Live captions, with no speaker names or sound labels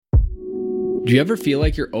Do you ever feel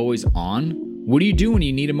like you're always on? What do you do when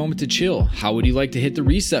you need a moment to chill? How would you like to hit the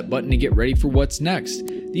reset button to get ready for what's next?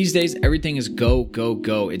 These days, everything is go, go,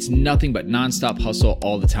 go. It's nothing but nonstop hustle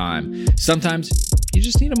all the time. Sometimes you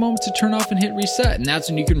just need a moment to turn off and hit reset, and that's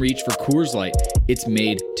when you can reach for Coors Light. It's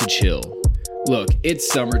made to chill. Look, it's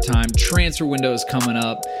summertime, transfer window is coming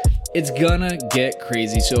up. It's gonna get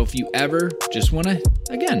crazy, so if you ever just wanna,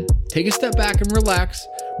 again, take a step back and relax,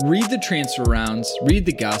 read the transfer rounds, read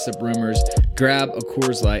the gossip rumors, grab a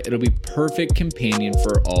Coors Light. It'll be perfect companion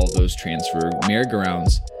for all those transfer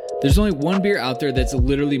merry-go-rounds. There's only one beer out there that's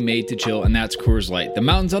literally made to chill, and that's Coors Light. The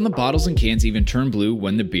mountains on the bottles and cans even turn blue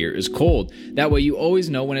when the beer is cold. That way you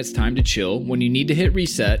always know when it's time to chill. When you need to hit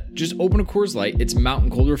reset, just open a Coors Light. It's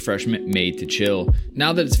mountain cold refreshment made to chill.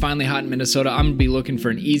 Now that it's finally hot in Minnesota, I'm going to be looking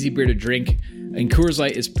for an easy beer to drink, and Coors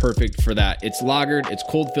Light is perfect for that. It's lagered, it's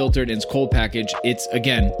cold filtered, and it's cold packaged. It's,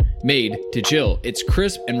 again, made to chill. It's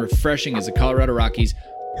crisp and refreshing as the Colorado Rockies.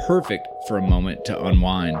 Perfect for a moment to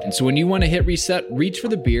unwind. And so when you want to hit reset, reach for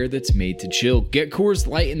the beer that's made to chill. Get Coors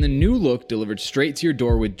Light in the new look delivered straight to your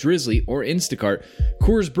door with Drizzly or Instacart.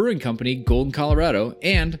 Coors Brewing Company, Golden, Colorado.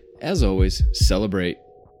 And, as always, celebrate.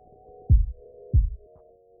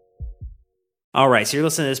 All right, so you're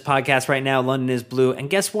listening to this podcast right now, London is Blue. And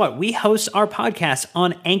guess what? We host our podcast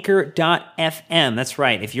on Anchor.fm. That's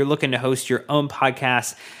right. If you're looking to host your own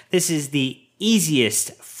podcast, this is the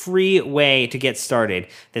easiest free way to get started.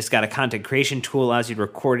 This got a content creation tool, allows you to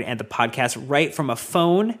record and the podcast right from a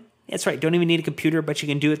phone. That's right, don't even need a computer, but you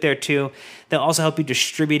can do it there too. They'll also help you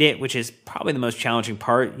distribute it, which is probably the most challenging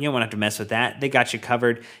part. You don't want to have to mess with that. They got you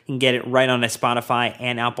covered. You can get it right on a Spotify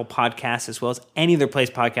and Apple Podcasts, as well as any other place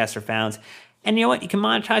podcasts are found. And you know what? You can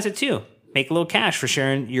monetize it too. Make a little cash for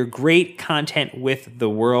sharing your great content with the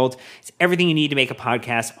world. It's everything you need to make a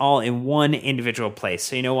podcast all in one individual place.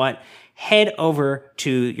 So you know what? Head over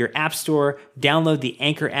to your app store, download the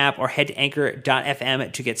Anchor app, or head to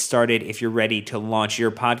anchor.fm to get started if you're ready to launch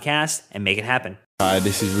your podcast and make it happen. Hi,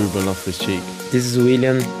 this is Ruben Loftus-Cheek. This is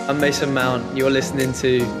William. I'm Mason Mount. You're listening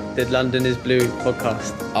to the London is Blue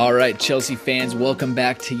podcast. All right, Chelsea fans, welcome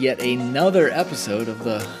back to yet another episode of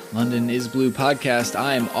the London is Blue podcast.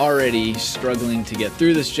 I am already struggling to get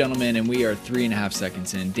through this, gentlemen, and we are 3.5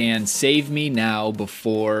 seconds in. Dan, save me now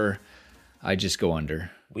before I just go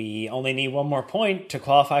under. We only need one more point to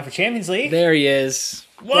qualify for Champions League. There he is.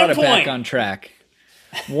 Brought it back on track.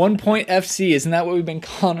 1 point FC. Isn't that what we've been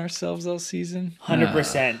calling ourselves all season?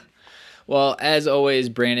 100%. Well, as always,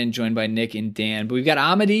 Brandon joined by Nick and Dan. But we've got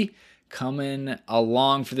Amity coming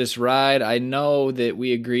along for this ride. I know that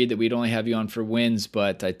we agreed that we'd only have you on for wins,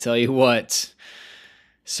 but I tell you what,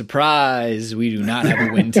 surprise, we do not have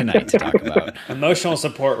a win tonight to talk about. Emotional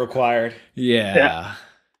support required. Yeah.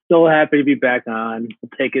 So happy to be back on.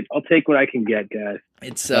 I'll take it. I'll take what I can get, guys.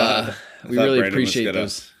 It's we really Brandon appreciate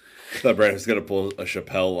those. I thought Brandon was going to pull a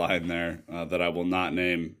Chappelle line there that I will not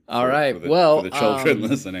name. All right. For the children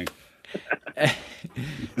listening.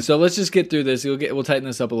 So let's just get through this. We'll tighten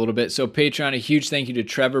this up a little bit. So Patreon, a huge thank you to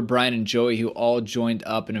Trevor, Brian, and Joey, who all joined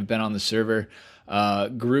up and have been on the server.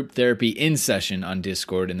 Group therapy in session on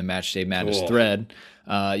Discord in the Matchday Madness thread.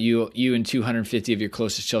 You and 250 of your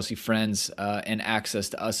closest Chelsea friends and access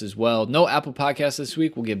to us as well. No Apple Podcasts this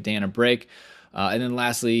week. We'll give Dan a break. And then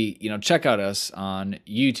lastly, check out us on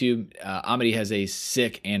YouTube. Amity has a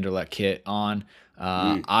sick Anderlecht kit on.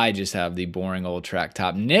 I just have the boring old track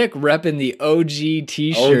top. Nick repping the OG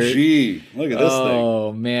t-shirt. OG. Look at this thing.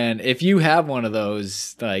 Oh, man. If you have one of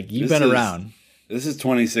those, you've been around. This is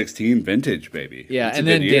 2016 vintage, baby. Yeah, and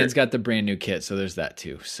then Dan's got the brand new kit, so there's that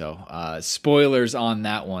too. So spoilers on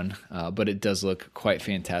that one, but it does look quite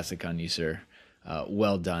fantastic on you, sir.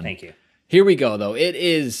 Well done. Thank you. Here we go, though. It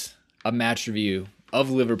is a match review of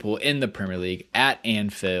Liverpool in the Premier League at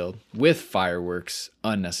Anfield with fireworks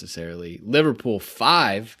unnecessarily. Liverpool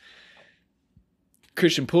 5,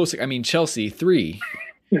 Chelsea 3.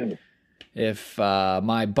 If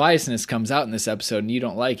my biasness comes out in this episode and you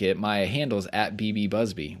don't like it, my handle is at BB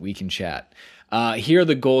Busby. We can chat. Here are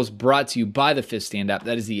the goals brought to you by the Fifth Stand app.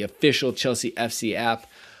 That is the official Chelsea FC app.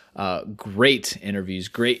 Great interviews,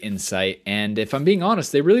 great insight. And if I'm being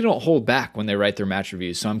honest, they really don't hold back when they write their match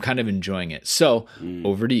reviews. So I'm kind of enjoying it. So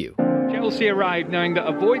over to you. Chelsea arrived knowing that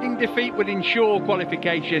avoiding defeat would ensure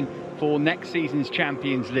qualification for next season's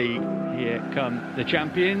Champions League. Here come the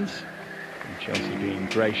champions. Chelsea being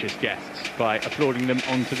gracious guests by applauding them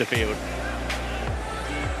onto the field.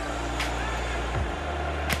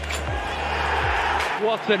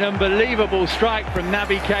 What an unbelievable strike from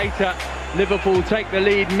Naby Keita. Liverpool take the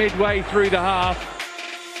lead midway through the half.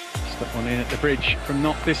 Stuck one in at the bridge from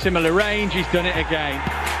not dissimilar range. He's done it again.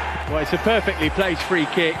 Well, it's a perfectly placed free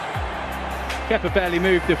kick. Kepa barely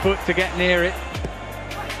moved the foot to get near it.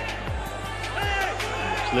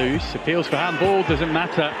 It's loose, appeals for handball, doesn't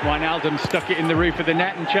matter. Wijnaldum stuck it in the roof of the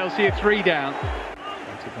net and Chelsea are 3 down.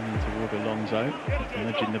 Running toward Alonso. The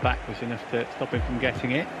nudge in the back was enough to stop him from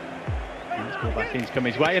getting it. Let's go back in to come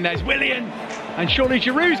his way, and there's Willian. And surely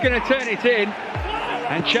Giroud's going to turn it in.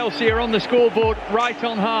 And Chelsea are on the scoreboard right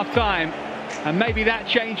on half-time. And maybe that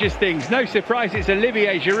changes things. No surprise, it's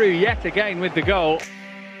Olivier Giroud yet again with the goal.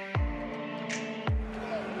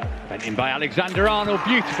 Bent in by Alexander Arnold.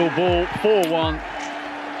 Beautiful ball,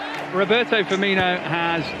 4-1. Roberto Firmino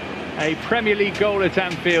has a Premier League goal at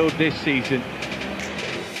Anfield this season.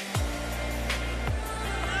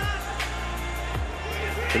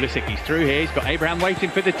 Pulisic, he's through here. He's got Abraham waiting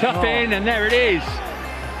for the tap-in, and there it is.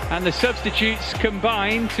 And the substitutes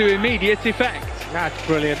combine to immediate effect. That's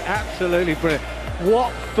brilliant, absolutely brilliant.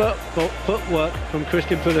 What footwork from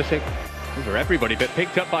Christian Pulisic. Over everybody, but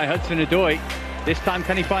picked up by Hudson-Odoi. This time,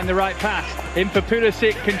 can he find the right pass? In for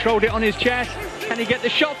Pulisic, controlled it on his chest. Can he get the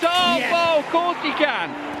shot off? Yes. Oh, of course he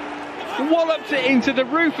can. Wallops it into the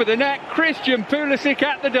roof of the net. Christian Pulisic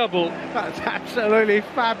at the double. That's absolutely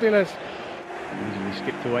fabulous. Easily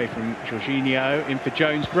skipped away from Jorginho. In for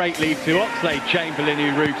Jones. Great leave to Oxlade-Chamberlain,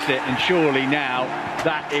 who roofs it. And surely now,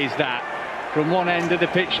 that is that. From one end of the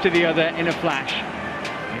pitch to the other in a flash.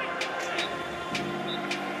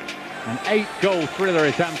 An 8-goal thriller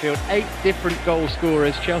at Anfield. 8 different goal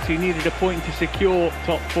scorers. Chelsea needed a point to secure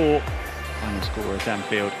top 4. Final score at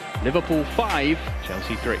Anfield. Liverpool 5,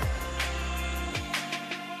 Chelsea 3.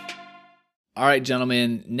 All right,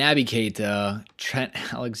 gentlemen. Naby Keita, Trent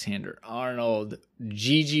Alexander-Arnold,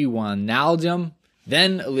 Gigi Wijnaldum,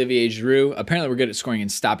 then Olivier Giroud. Apparently, we're good at scoring in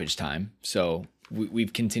stoppage time, so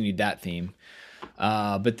we've continued that theme.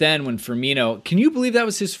 But then when Firmino, can you believe that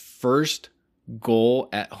was his first goal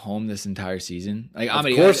at home this entire season? Like, of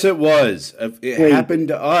course it was. It happened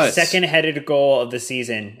to us. Second headed goal of the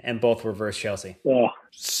season, and both were versus Chelsea. Oh,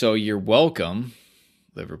 So you're welcome,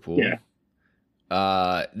 Liverpool. Yeah.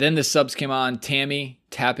 Then the subs came on. Tammy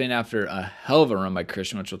tap in after a hell of a run by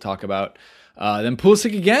Christian, which we'll talk about. Then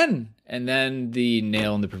Pulisic again. And then the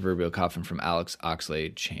nail in the proverbial coffin from Alex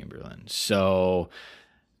Oxlade-Chamberlain. So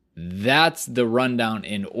that's the rundown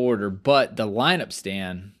in order. But the lineup,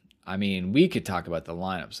 Stan, I mean, we could talk about the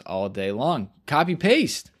lineups all day long. Copy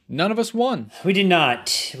paste. None of us won. We did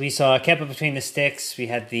not. We saw Kepa between the sticks. We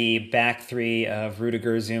had the back three of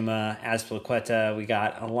Rudiger, Zuma, Azpilicueta. We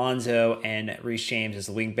got Alonso and Reece James as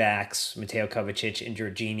the wing backs. Mateo Kovacic and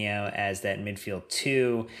Jorginho as that midfield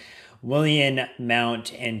 2. Willian,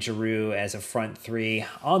 Mount, and Giroud as a front 3.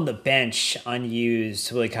 On the bench,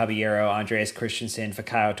 unused, Willy Caballero, Andreas Christensen,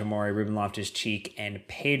 Fikayo Tomori, Ruben Loftus-Cheek, and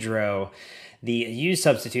Pedro. The used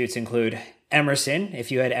substitutes include Emerson. If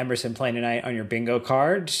you had Emerson playing tonight on your bingo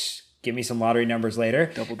card, give me some lottery numbers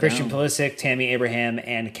later. Christian Pulisic, Tammy Abraham,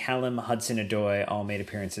 and Callum Hudson-Odoi all made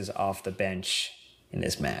appearances off the bench in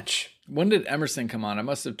this match. When did Emerson come on? I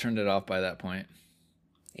must have turned it off by that point.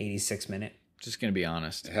 86th minute. Just going to be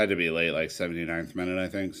honest. It had to be late, like 79th minute, I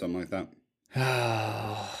think, something like that.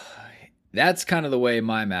 That's kind of the way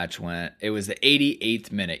my match went. It was the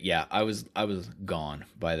 88th minute. Yeah, I was gone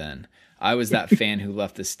by then. I was that fan who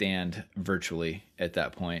left the stand virtually at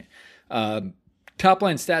that point. Top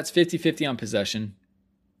line stats, 50-50 on possession.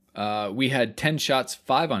 We had 10 shots,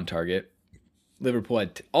 5 on target. Liverpool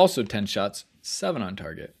had also 10 shots, 7 on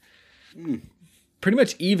target. Pretty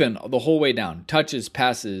much even the whole way down. Touches,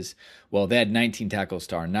 passes. Well, they had 19 tackles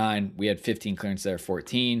to our 9. We had 15 clearances to our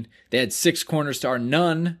 14. They had 6 corners to our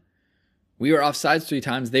none. We were offsides 3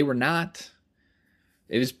 times. They were not.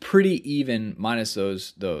 It was pretty even minus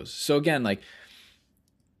those. So again, like,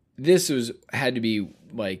 this had to be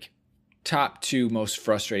like top 2 most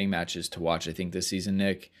frustrating matches to watch, I think, this season,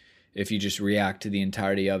 Nick. If you just react to the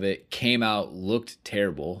entirety of it, came out, looked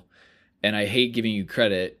terrible. And I hate giving you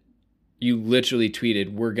credit. You literally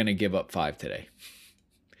tweeted, "We're going to give up 5 today."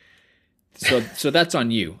 So that's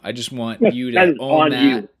on you. I just want you to own that.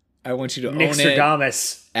 You. I want you to Nick own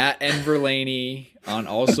Stradamus. it. At Enverlaney on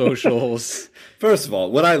all socials. First of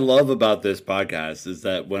all, what I love about this podcast is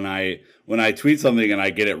that when I tweet something and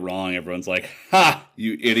I get it wrong, everyone's like, "Ha,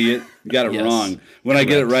 you idiot, you got it wrong." When I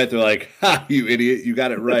get it right, they're like, "Ha, you idiot, you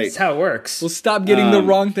got it right." That's how it works. Well, stop getting the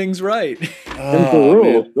wrong things right. That's the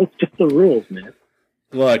rules. That's just the rules, man.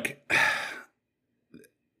 Look,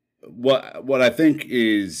 what I think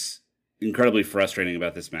is incredibly frustrating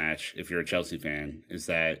about this match, if you're a Chelsea fan, is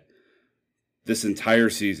that this entire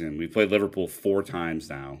season, we've played Liverpool 4 times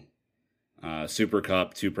now. Super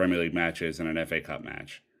Cup, 2 Premier League matches, and an FA Cup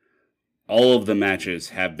match. All of the matches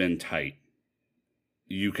have been tight.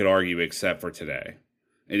 You could argue except for today.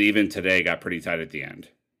 and even today got pretty tight at the end.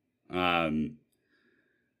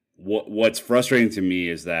 What's frustrating to me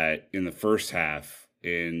is that in the first half,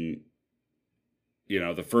 in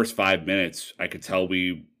the first 5 minutes, I could tell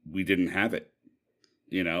we didn't have it.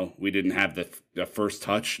 We didn't have the first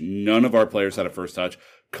touch. None of our players had a first touch.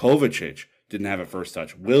 Kovacic didn't have a first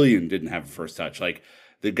touch. Willian didn't have a first touch. Like,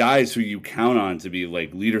 the guys who you count on to be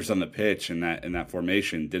like leaders on the pitch in that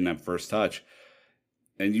formation didn't have first touch.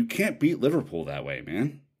 And you can't beat Liverpool that way,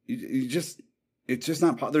 man. It's just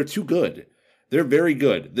not. They're too good. They're very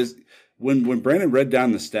good. When Brandon read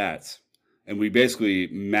down the stats, and we basically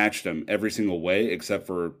matched them every single way except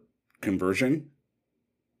for conversion.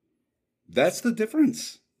 That's the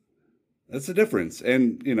difference. That's the difference.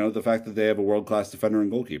 And, the fact that they have a world-class defender and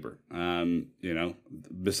goalkeeper.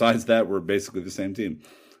 Besides that, we're basically the same team.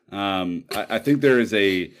 I think there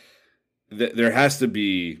has to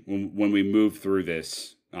be, when we move through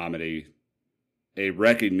this, a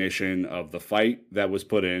recognition of the fight that was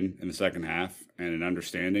put in the second half and an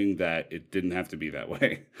understanding that it didn't have to be that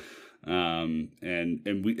way.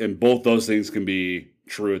 And both those things can be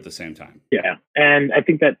true at the same time. Yeah. And I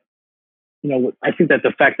think that,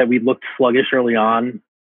 the fact that we looked sluggish early on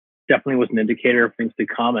definitely was an indicator of things to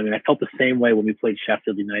come. I mean, I felt the same way when we played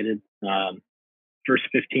Sheffield United. First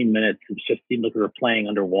 15 minutes, it just seemed like we were playing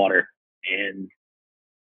underwater. And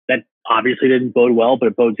that obviously didn't bode well, but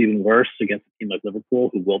it bodes even worse against a team like Liverpool,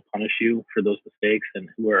 who will punish you for those mistakes and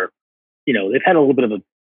who are, they've had a little bit of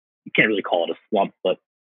you can't really call it a slump, but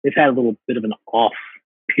they've had a little bit of an off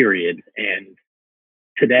period. And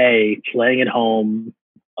today, playing at home,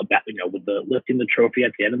 with the lifting the trophy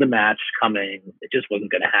at the end of the match coming, it just wasn't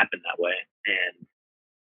going to happen that way. And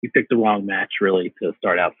we picked the wrong match really to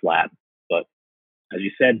start out flat. But as you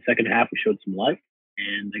said, second half we showed some life,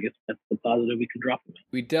 and I guess that's the positive we can draw from it.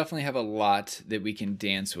 We definitely have a lot that we can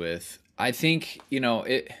dance with. I think,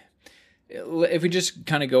 if we just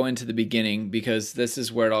kind of go into the beginning, because this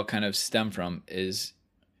is where it all kind of stemmed from, is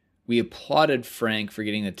we applauded Frank for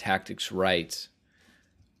getting the tactics right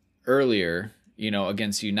earlier,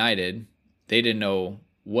 against United. They didn't know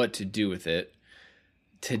what to do with it.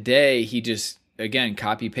 Today, he just, again,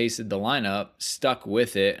 copy-pasted the lineup, stuck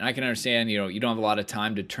with it. And I can understand, you don't have a lot of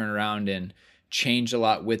time to turn around and change a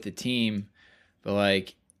lot with the team.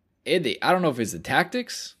 But, I don't know if it's the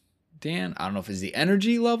tactics, Dan. I don't know if it's the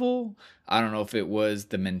energy level. I don't know if it was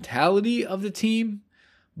the mentality of the team.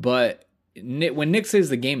 But when Nick says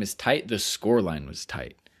the game is tight, the scoreline was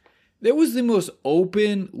tight. There was the most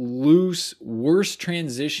open, loose, worst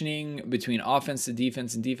transitioning between offense to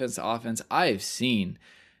defense and defense to offense I have seen.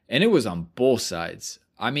 And it was on both sides.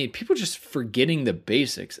 I mean, people just forgetting the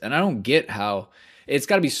basics. And I don't get how it's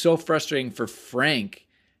got to be so frustrating for Frank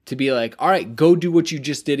to be like, all right, go do what you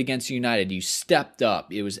just did against United. You stepped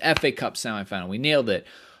up. It was FA Cup semifinal. We nailed it.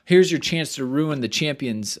 Here's your chance to ruin the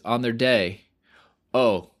champions on their day.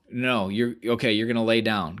 Oh, no, you're going to lay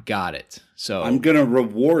down. Got it. So I'm going to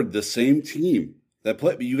reward the same team that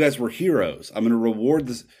played. You guys were heroes. I'm going to reward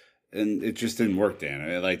this. And it just didn't work,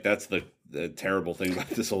 Dan. That's the terrible thing about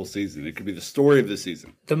this whole season. It could be the story of the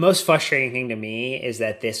season. The most frustrating thing to me is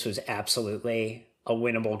that this was absolutely a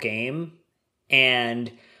winnable game.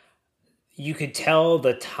 And you could tell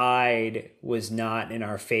the tide was not in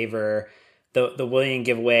our favor. The Willian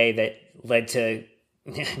giveaway that led to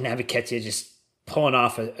Naby Ketia just pulling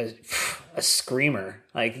off a screamer,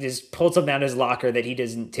 just pulled something out of his locker that he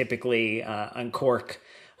doesn't typically uncork.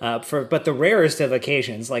 But the rarest of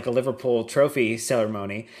occasions, like a Liverpool trophy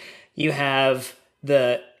ceremony, you have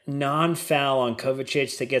the non-foul on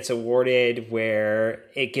Kovacic that gets awarded where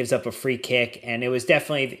it gives up a free kick. And it was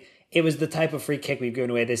the type of free kick we've given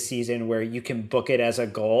away this season where you can book it as a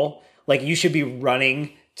goal. Like, you should be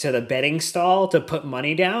running to the betting stall to put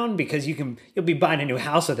money down because you'll be buying a new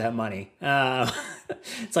house with that money.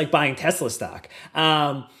 It's like buying Tesla stock.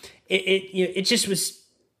 It just was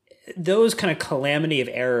those kind of calamity of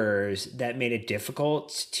errors that made it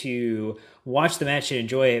difficult to watch the match and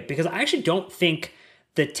enjoy it, because I actually don't think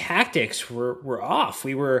the tactics were off.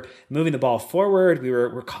 We were moving the ball forward.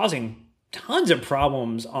 We're causing tons of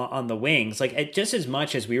problems on the wings, just as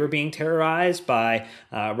much as we were being terrorized by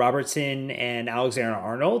Robertson and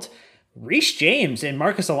Alexander-Arnold. Reece James and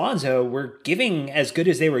Marcus Alonso were giving as good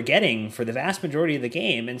as they were getting for the vast majority of the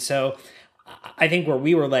game. And so I think where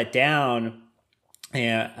we were let down,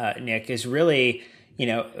 Nick, is really,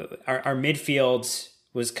 our midfield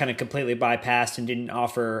was kind of completely bypassed and didn't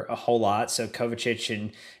offer a whole lot. So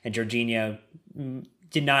Kovacic and Jorginho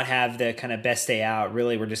did not have the kind of best day out,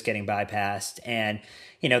 really were just getting bypassed. And,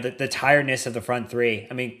 you know, the tiredness of the front three.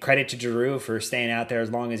 I mean, credit to Giroux for staying out there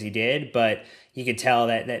as long as he did, but you could tell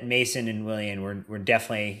that Mason and Willian were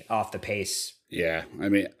definitely off the pace. Yeah, I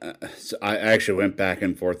mean, so I actually went back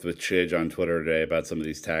and forth with Chidge on Twitter today about some of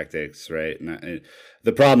these tactics, right? And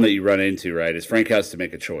the problem that you run into, right, is Frank has to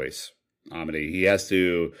make a choice. He has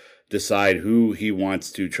to decide who he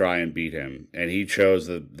wants to try and beat him. And he chose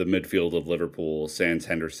the midfield of Liverpool, sans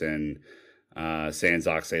Henderson, sans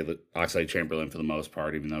Oxlade-Chamberlain for the most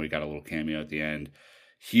part, even though he got a little cameo at the end.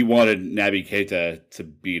 He wanted Naby Keita to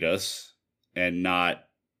beat us and not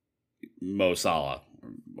Mo Salah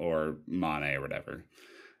or Mane or whatever.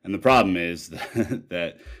 And the problem is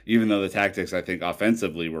that even though the tactics, I think,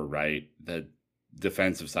 offensively were right, the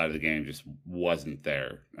defensive side of the game just wasn't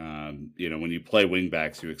there. When you play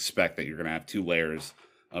wingbacks, you expect that you're going to have two layers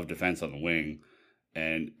of defense on the wing.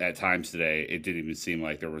 And at times today, it didn't even seem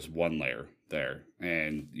like there was one layer there.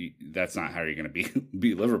 And that's not how you're going to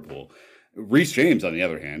beat Liverpool. Reece James, on the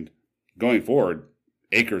other hand, going forward,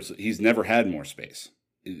 Akers, he's never had more space.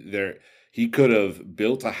 He could have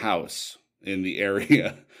built a house in the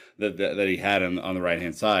area that he had on the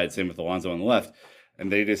right-hand side. Same with Alonso on the left. And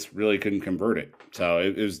they just really couldn't convert it. So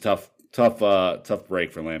it was tough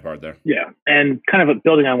break for Lampard there. Yeah, and kind of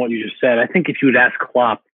building on what you just said, I think if you would ask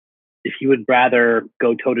Klopp if he would rather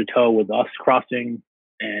go toe-to-toe with us crossing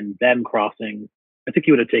and them crossing, I think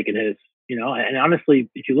he would have taken his. And honestly,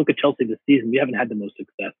 if you look at Chelsea this season, we haven't had the most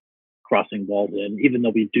success crossing balls in, even though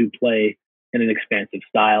we do play in an expansive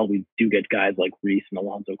style. We do get guys like Reece and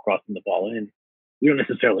Alonso crossing the ball in. We don't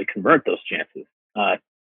necessarily convert those chances. If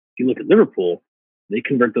you look at Liverpool, they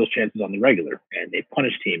convert those chances on the regular, and they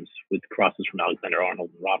punish teams with crosses from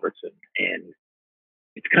Alexander-Arnold and Robertson. And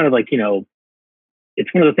it's kind of like,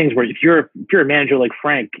 it's one of the things where if you're a manager like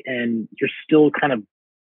Frank and you're still kind of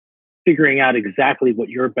figuring out exactly what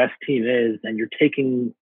your best team is, and you're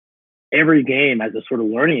taking every game as a sort of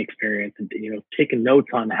learning experience and, taking notes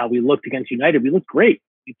on how we looked against United, we looked great.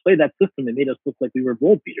 We played that system that made us look like we were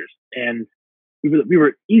world beaters. And we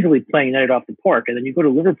were easily playing United off the park, and then you go to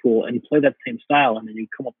Liverpool and you play that same style, and then you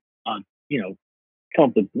come up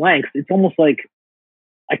with blanks. It's almost like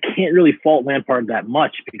I can't really fault Lampard that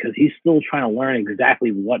much because he's still trying to learn exactly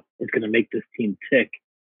what is going to make this team tick,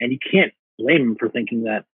 and you can't blame him for thinking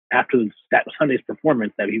that after that Sunday's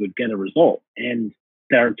performance that he would get a result and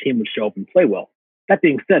that our team would show up and play well. That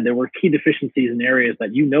being said, there were key deficiencies in areas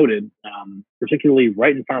that you noted, particularly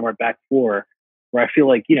right in front of our back four, where I feel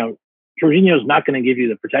like Jorginho's not going to give you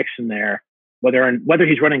the protection there, whether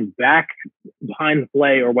he's running back behind the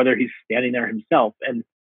play or whether he's standing there himself. And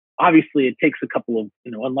obviously, it takes a couple of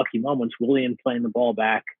unlucky moments. Willian playing the ball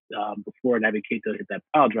back before Naby Keita hit that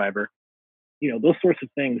pile driver. Those sorts of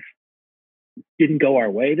things didn't go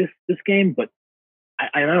our way this game, but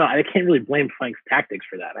I don't know. I can't really blame Frank's tactics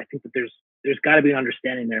for that. I think that there's got to be an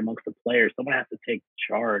understanding there amongst the players. Someone has to take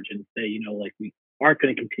charge and say, we aren't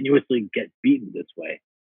going to continuously get beaten this way.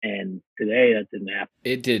 And today that didn't happen.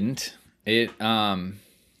 It didn't. It was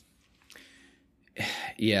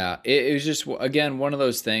just, again, one of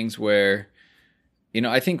those things where,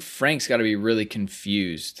 I think Frank's got to be really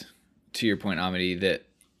confused, to your point, Amity, that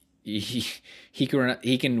he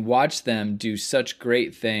can watch them do such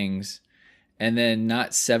great things and then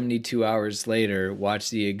not 72 hours later watch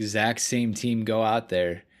the exact same team go out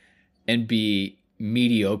there and be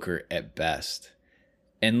mediocre at best.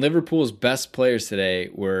 And Liverpool's best players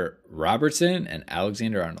today were Robertson and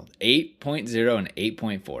Alexander-Arnold, 8.0 and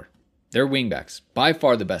 8.4. They're wingbacks, by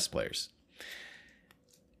far the best players.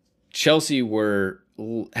 Chelsea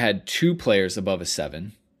had two players above a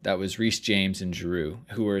 7. That was Reece James and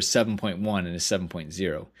Giroud, who were a 7.1 and a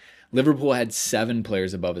 7.0. Liverpool had 7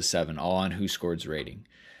 players above a 7, all on Who Scores rating.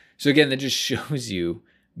 So again, that just shows you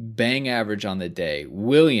bang average on the day.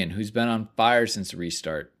 Willian, who's been on fire since the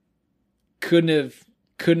restart, couldn't have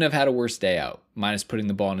had a worse day out, minus putting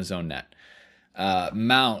the ball in his own net.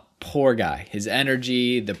 Mount, poor guy. His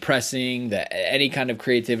energy, the pressing, any kind of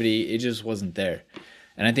creativity, it just wasn't there.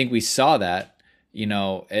 And I think we saw that,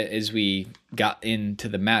 as we got into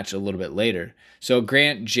the match a little bit later. So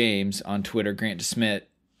Grant James on Twitter, Grant DeSmit,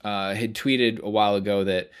 had tweeted a while ago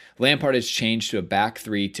that Lampard has changed to a back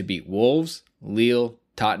 3 to beat Wolves, Lille,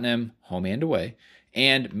 Tottenham, home and away,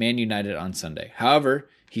 and Man United on Sunday. However,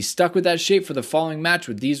 he stuck with that shape for the following match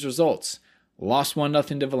with these results. Lost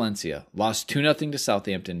 1-0 to Valencia, lost 2-0 to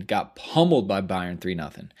Southampton, got pummeled by Bayern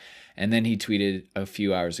 3-0. And then he tweeted a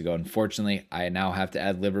few hours ago, unfortunately, I now have to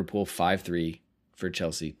add Liverpool 5-3 for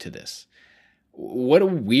Chelsea to this. What a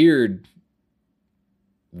weird,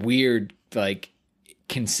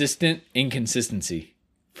 consistent inconsistency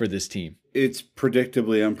for this team. It's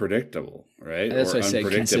predictably unpredictable, right? That's Or what I said,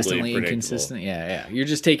 consistently unpredictably inconsistent. Yeah. You're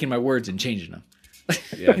just taking my words and changing them.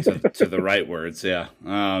 Yeah, to the right words. Yeah.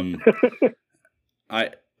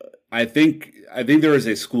 I think there is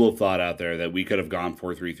a school of thought out there that we could have gone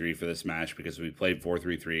 4-3-3 for this match because we played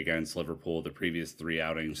 4-3-3 against Liverpool the previous 3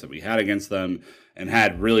 outings that we had against them and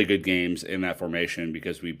had really good games in that formation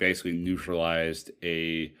because we basically neutralized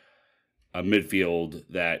a midfield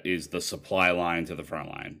that is the supply line to the front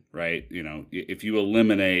line, right? You know, if you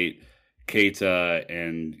eliminate Keita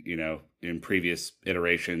and, you know, in previous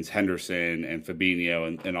iterations, Henderson and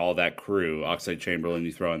Fabinho and all that crew, Oxlade-Chamberlain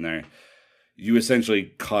you throw in there, you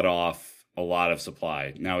essentially cut off a lot of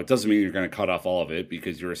supply. Now, it doesn't mean you're going to cut off all of it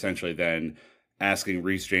because you're essentially then asking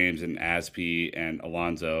Reece James and Aspi and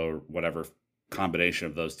Alonso, or whatever combination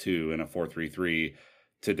of those two in a 4-3-3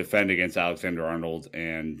 to defend against Alexander-Arnold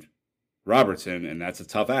and Robertson, and that's a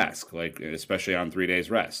tough ask, like especially on 3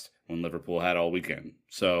 days rest when Liverpool had all weekend.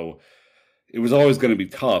 So it was always going to be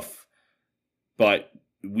tough, but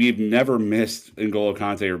we've never missed N'Golo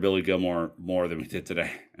Kante or Billy Gilmore more than we did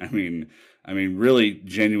today. I mean, really,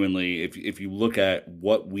 genuinely, if you look at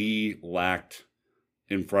what we lacked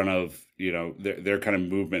in front of, you know, their kind of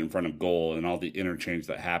movement in front of goal and all the interchange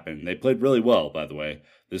that happened, they played really well, by the way.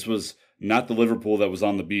 This was not the Liverpool that was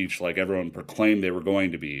on the beach like everyone proclaimed they were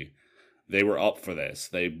going to be. They were up for this.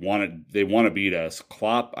 They want to beat us.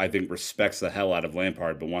 Klopp, I think, respects the hell out of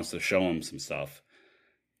Lampard, but wants to show him some stuff.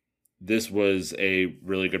 This was a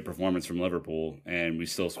really good performance from Liverpool, and we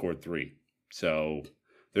still scored 3. So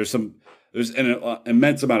there's an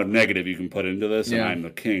immense amount of negative you can put into this, and I'm the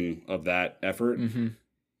king of that effort. Mm-hmm.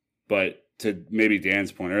 But to maybe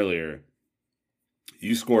Dan's point earlier,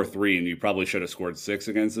 you score 3, and you probably should have scored 6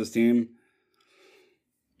 against this team.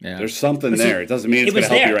 Yeah. There's something there. It doesn't mean it's going to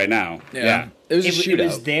help you right now. Yeah. It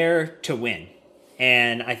was there to win.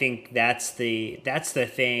 And I think that's the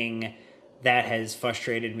thing that has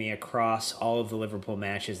frustrated me across all of the Liverpool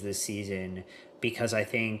matches this season, because I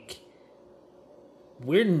think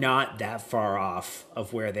we're not that far off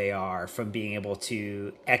of where they are from being able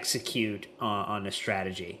to execute on a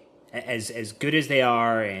strategy. As good as they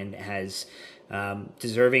are and as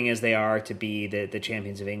deserving as they are to be the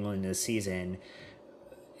champions of England this season,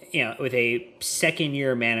 you know, with a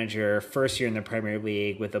second-year manager, first year in the Premier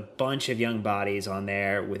League, with a bunch of young bodies on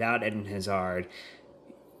there, without Eden Hazard,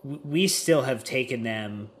 we still have taken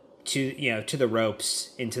them to the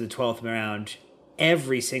ropes into the 12th round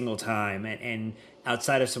every single time. And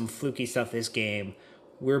outside of some fluky stuff this game,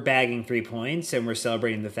 we're bagging 3 points, and we're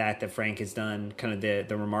celebrating the fact that Frank has done kind of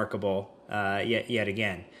the remarkable yet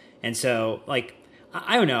again. And so, like,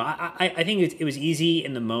 I don't know. I think it was easy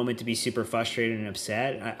in the moment to be super frustrated and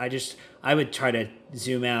upset. I would try to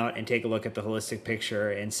zoom out and take a look at the holistic picture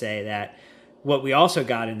and say that what we also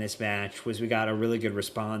got in this match was we got a really good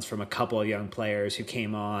response from a couple of young players who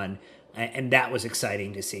came on, and that was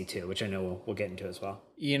exciting to see too, which I know we'll get into as well.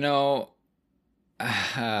 You know,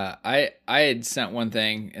 I had sent one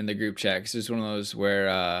thing in the group chat because it was one of those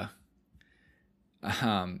where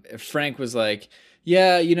Frank was like,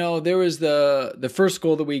 yeah, you know, there was the first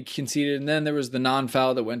goal that we conceded, and then there was the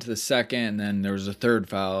non-foul that went to the second, and then there was a third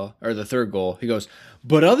foul, or the third goal. He goes,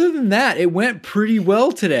 but other than that, it went pretty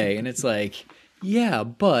well today. And it's like, yeah,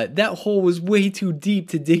 but that hole was way too deep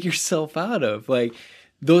to dig yourself out of. Like,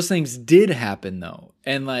 those things did happen, though.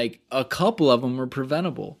 And, like, a couple of them were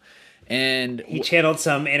preventable. And he channeled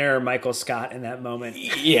some inner Michael Scott in that moment.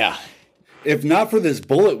 Yeah. If not for this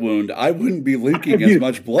bullet wound, I wouldn't be leaking as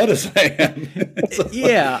much blood as I am.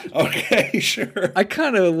 Yeah. Okay, sure. I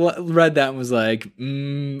kind of read that and was like,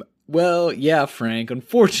 well, yeah, Frank.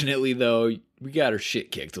 Unfortunately, though, we got our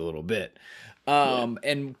shit kicked a little bit.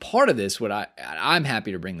 And part of this, what I'm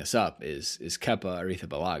happy to bring this up is Kepa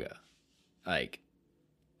Arrizabalaga. Like,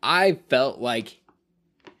 I felt like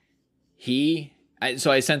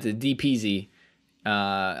so I sent it to DPZ.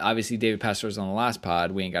 Obviously, David Pastor's on the last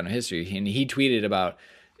pod. We ain't got no history. And he tweeted about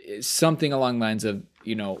something along the lines of,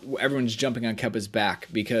 you know, everyone's jumping on Kepa's back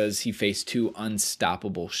because he faced 2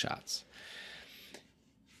 unstoppable shots.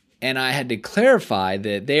 And I had to clarify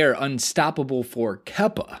that they are unstoppable for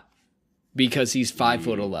Kepa because he's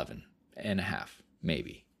 5'11" and a half,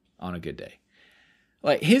 maybe, on a good day.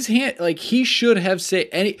 Like, his hand, like, he should have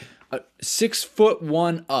saved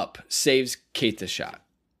 6'1" up saves Keita's shot.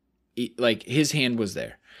 Like, his hand was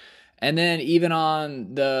there. And then even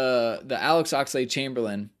on the Alex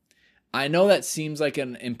Oxlade-Chamberlain, I know that seems like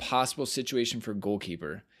an impossible situation for a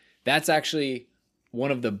goalkeeper. That's actually one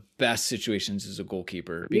of the best situations as a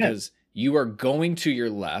goalkeeper because you are going to your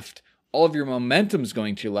left, all of your momentum's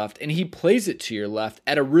going to your left, and he plays it to your left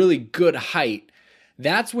at a really good height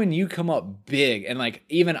that's when you come up big. And like,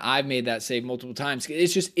 even I've made that save multiple times.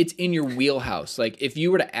 It's in your wheelhouse. Like if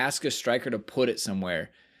you were to ask a striker to put it somewhere,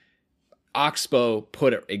 Oxbow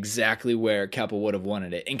put it exactly where Kepa would have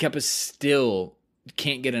wanted it. And Kepa still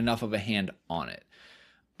can't get enough of a hand on it.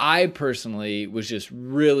 I personally was just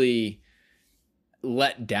really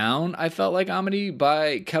let down, I felt like, Amity,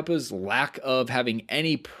 by Kepa's lack of having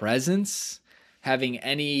any presence, having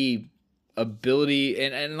any ability.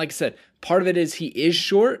 And like I said, part of it is he is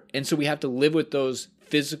short, and so we have to live with those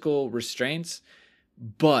physical restraints.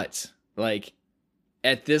 But like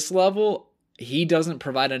at this level, he doesn't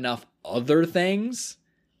provide enough other things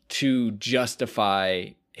to justify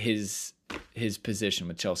his position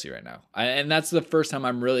with Chelsea right now. And that's the first time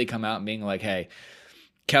I'm really come out and being like, hey,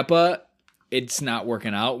 Kepa, it's not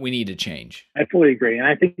working out. We need to change. I fully agree. And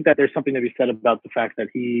I think that there's something to be said about the fact that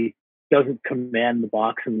he doesn't command the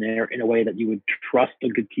box in there in a way that you would trust a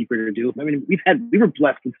good keeper to do. I mean, we were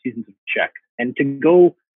blessed with seasons of Cech, and to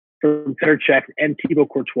go from Petr Cech and Thibaut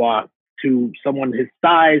Courtois to someone his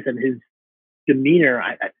size and his demeanor,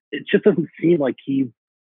 it just doesn't seem like he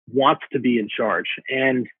wants to be in charge.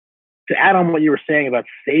 And to add on what you were saying about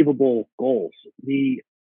savable goals, the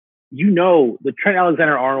Trent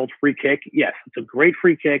Alexander-Arnold free kick, yes, it's a great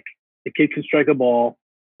free kick. The kid can strike a ball,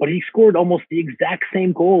 but he scored almost the exact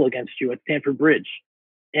same goal against you at Stamford Bridge.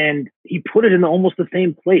 And he put it in almost the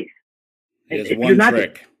same place. He has one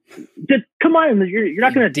trick. Just come on, you're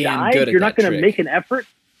not going to dive. You're not going to make an effort.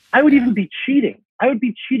 I would even be cheating. I would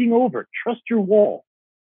be cheating over. Trust your wall.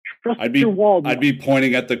 Your wall. I'd be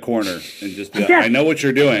pointing at the corner and just be like, I know what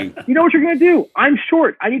you're doing. You know what you're going to do. I'm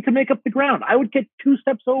short. I need to make up the ground. I would get 2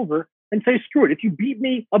 steps over and say, screw it. If you beat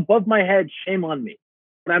me above my head, shame on me.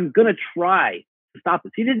 But I'm going to try to stop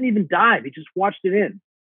this. He didn't even dive. He just watched it in.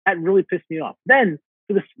 That really pissed me off. Then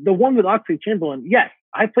for the one with Oxlade-Chamberlain, yes,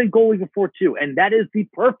 I played goalie before too, and that is the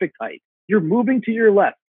perfect height. You're moving to your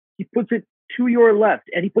left. He puts it to your left,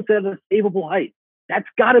 and he puts it at a savable height. That's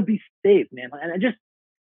got to be saved, man. And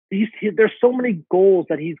there's so many goals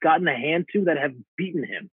that he's gotten a hand to that have beaten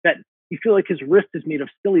him that you feel like his wrist is made of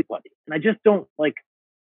silly putty. And I just don't like,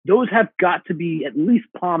 those have got to be at least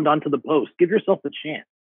palmed onto the post. Give yourself a chance.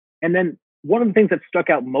 And then one of the things that stuck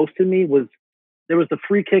out most to me was there was the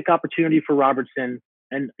free kick opportunity for Robertson.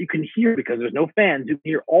 And you can hear, because there's no fans, you can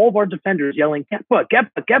hear all of our defenders yelling,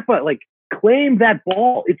 Kepa, like claim that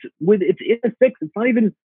ball. It's in the fix. It's not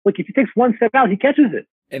even like if he takes one step out, he catches it.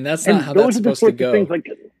 And that's not how that's supposed to go.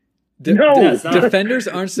 Defenders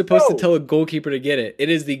aren't supposed to tell a goalkeeper to get it. It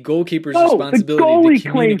is the goalkeeper's responsibility to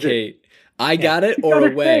communicate. I got it or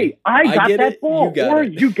away. I got that ball, or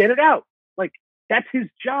you get it out. Like, that's his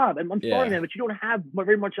job. And I'm sorry, man, but you don't have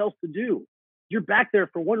very much else to do. You're back there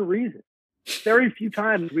for one reason. Very few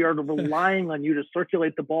times we are relying on you to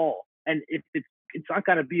circulate the ball. And it's not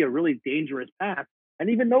going to be a really dangerous pass. And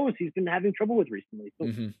even those he's been having trouble with recently. So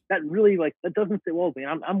that really, that doesn't sit well with me.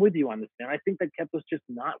 I'm with you on this, man. I think that Kepa's just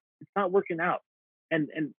it's not working out. And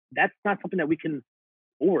that's not something that we can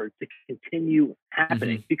afford to continue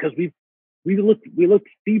happening, because we looked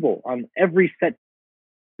feeble on every set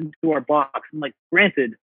into our box. And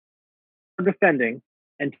granted, we're defending,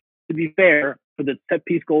 and to be fair, for the set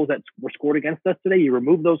piece goals that were scored against us today, you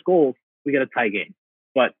remove those goals, we get a tie game.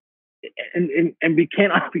 But and we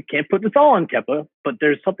can't put this all on Kepa, but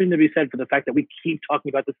there's something to be said for the fact that we keep talking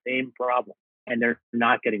about the same problem and they're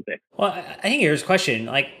not getting fixed. Well, I think here's a question: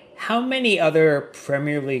 how many other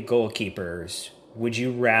Premier League goalkeepers would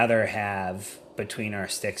you rather have between our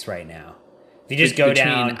sticks right now? If you just go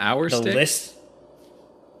down the list,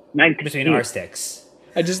 19. Between our sticks.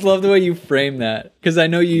 I just love the way you frame that, because I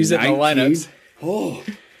know you use it in the lineups. Oh,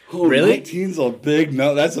 really? 19's a big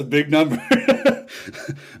no. That's a big number.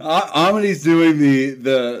 Amity's doing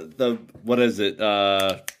the what is it?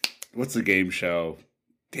 What's the game show?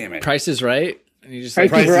 Damn it! Price is Right. And you just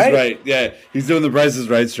Price is right. Yeah, he's doing the Price is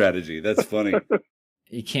Right strategy. That's funny.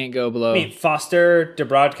 You can't go below. I mean, Foster,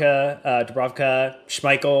 Dubravka,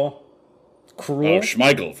 Schmeichel, Krul. Oh,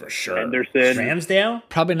 Schmeichel for sure. Anderson, Ramsdale.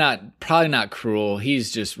 Probably not Krul.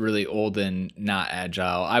 He's just really old and not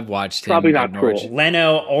agile. I've watched him. Probably not Krul.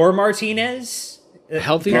 Leno or Martinez.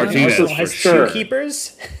 Healthy Martinez also has sure. 2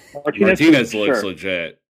 keepers. Martinez looks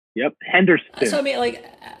legit. Yep, Henderson. So I mean,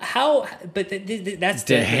 how? But that's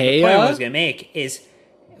De the Gea? point I was going to make is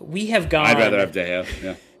we have gone. I'd rather have De Gea.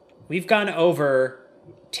 Yeah, we've gone over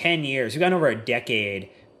 10 years. We've gone over a decade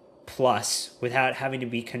plus without having to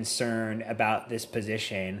be concerned about this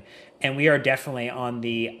position. And we are definitely on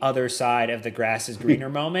the other side of the grass is greener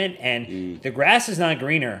moment. And the grass is not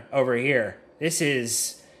greener over here. This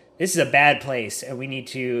is a bad place, and we need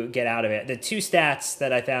to get out of it. The 2 stats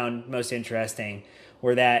that I found most interesting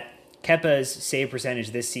were that Kepa's save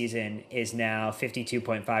percentage this season is now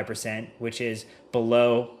 52.5%, which is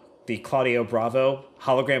below the Claudio Bravo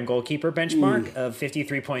hologram goalkeeper benchmark of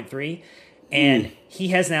 53.3. And he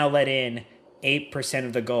has now let in 8%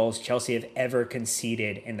 of the goals Chelsea have ever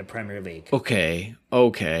conceded in the Premier League. Okay,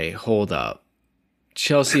 hold up.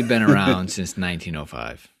 Chelsea been around since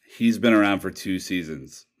 1905. He's been around for 2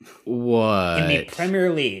 seasons. What? In the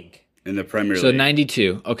Premier League. In the Premier League. So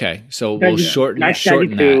 92. Okay, so we'll shorten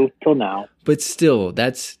 92 that. till now. But still,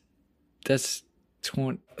 that's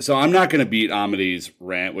 20. So I'm not going to beat Amedee's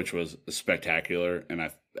rant, which was spectacular, and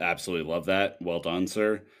I absolutely love that. Well done,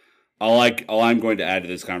 sir. All I'm going to add to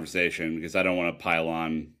this conversation, because I don't want to pile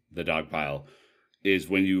on the dog pile, is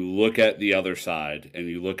when you look at the other side and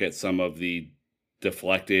you look at some of the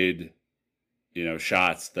deflected,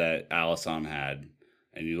 shots that Alisson had,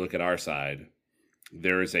 and you look at our side,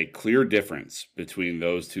 there is a clear difference between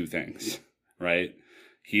those two things, right?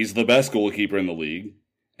 He's the best goalkeeper in the league,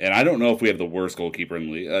 and I don't know if we have the worst goalkeeper in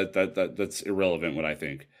the league. That's irrelevant, what I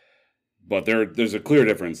think. But there's a clear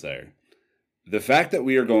difference there. The fact that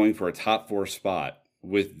we are going for a top 4 spot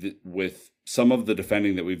with some of the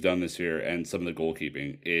defending that we've done this year and some of the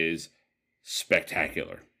goalkeeping is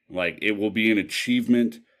spectacular. Like, it will be an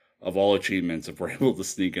achievement of all achievements if we're able to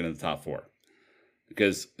sneak into the top 4.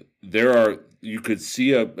 Because you could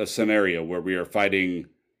see a scenario where we are fighting,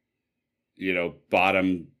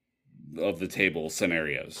 bottom of the table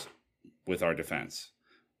scenarios with our defense.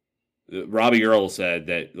 Robbie Earle said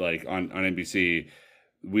that, like, on NBC,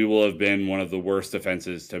 we will have been one of the worst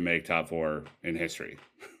defenses to make top 4 in history,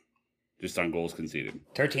 just on goals conceded.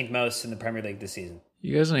 13th most in the Premier League this season.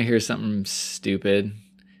 You guys want to hear something stupid?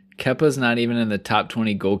 Kepa's not even in the top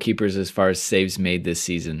 20 goalkeepers as far as saves made this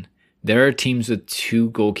season. There are teams with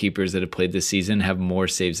 2 goalkeepers that have played this season have more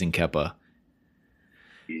saves than Kepa.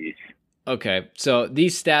 Okay, so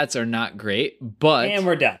these stats are not great, but... And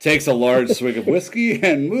we're done. Takes a large swig of whiskey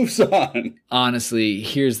and moves on. Honestly,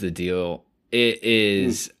 here's the deal. It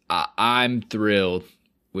is... I'm thrilled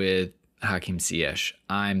with Hakim Ziyech.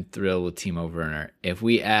 I'm thrilled with Timo Werner. If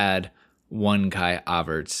we add one Kai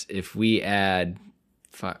Havertz, if we add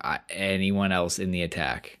anyone else in the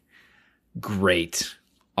attack, great.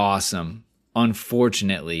 Awesome.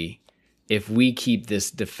 Unfortunately, if we keep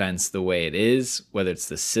this defense the way it is, whether it's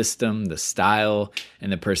the system, the style,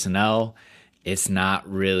 and the personnel, it's not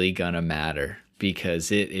really going to matter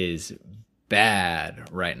because it is bad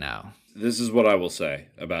right now. This is what I will say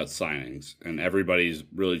about signings, and everybody's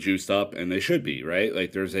really juiced up, and they should be, right?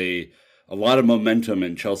 Like, there's a lot of momentum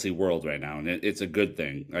in Chelsea world right now, and it's a good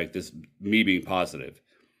thing, like this, me being positive.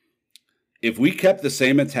 If we kept the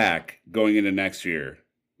same attack going into next year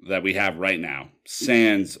that we have right now,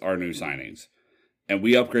 sans our new signings, and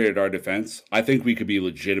we upgraded our defense, I think we could be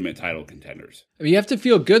legitimate title contenders. I mean, you have to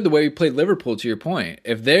feel good the way we played Liverpool, to your point.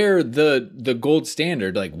 If they're the gold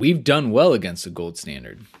standard, like, we've done well against the gold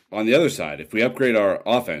standard. On the other side, if we upgrade our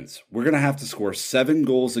offense, we're going to have to score 7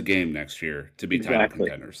 goals a game next year to be title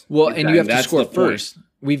contenders. Well, and you have to that's score the point. first.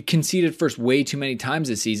 We've conceded first way too many times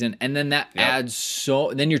this season, and then that adds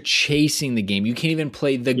then you're chasing the game. You can't even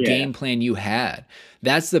play the game plan you had.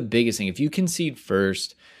 That's the biggest thing. If you concede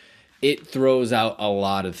first, it throws out a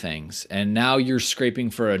lot of things. And now you're scraping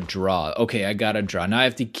for a draw. Okay, I got a draw. Now I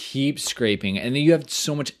have to keep scraping. And then you have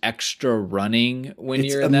so much extra running when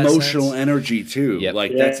you're in that emotional sense. Energy too. Yep.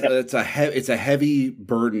 Like it's a heavy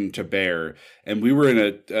burden to bear. And we were in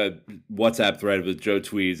a WhatsApp thread with Joe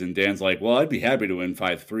Tweeds, and Dan's like, "Well, I'd be happy to win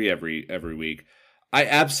 5-3 every week." I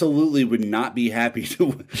absolutely would not be happy to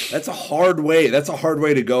win. That's a hard way. That's a hard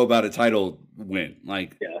way to go about a title win.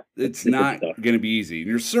 Like, it's not going to be easy. And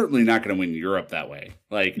you're certainly not going to win Europe that way,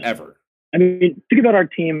 like, ever. I mean, think about our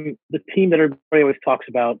team, the team that everybody always talks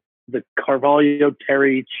about, the Carvalho,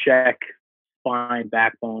 Terry, Czech, spine,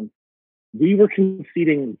 backbone. We were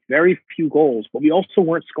conceding very few goals, but we also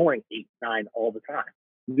weren't scoring 8-9 all the time.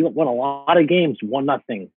 We won a lot of games,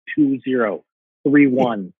 1-0, 2-0,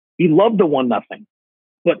 3-1. We love the 1-0.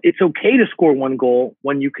 But it's okay to score 1 goal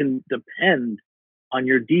when you can depend on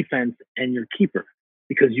your defense and your keeper,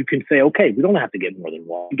 because you can say, okay, we don't have to get more than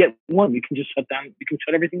 1. We get 1, we can just shut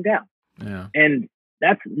everything down. Yeah. And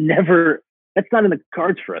that's not in the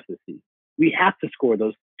cards for us this season. We have to score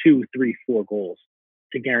those 2, 3, 4 goals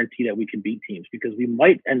to guarantee that we can beat teams, because we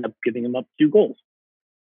might end up giving them up 2 goals.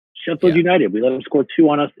 Sheffield United, we let them score 2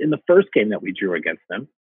 on us in the first game that we drew against them.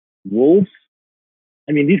 Wolves,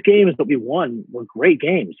 I mean, these games that we won were great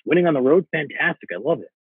games. Winning on the road, fantastic. I love it.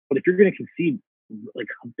 But if you're going to concede, like,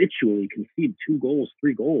 habitually concede 2 goals,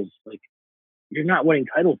 3 goals, like, you're not winning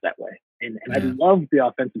titles that way. And I love the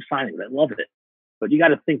offensive signings. I love it. but you got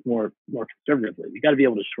to think more conservatively. You got to be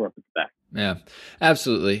able to shore up at the back. Yeah,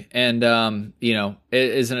 absolutely. And,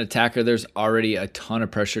 as an attacker, there's already a ton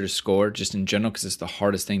of pressure to score just in general because it's the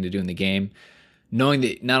hardest thing to do in the game. Knowing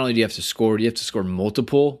that not only do you have to score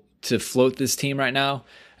multiple to float this team right now.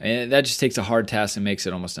 And that just takes a hard task and makes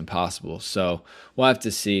it almost impossible. So we'll have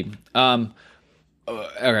to see.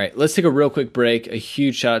 All right, let's take a real quick break. A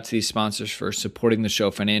huge shout out to these sponsors for supporting the show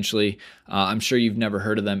financially. I'm sure you've never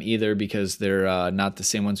heard of them either because they're not the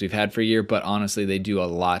same ones we've had for a year, but honestly, they do a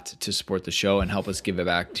lot to support the show and help us give it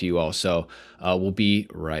back to you all. So we'll be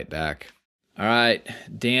right back. All right,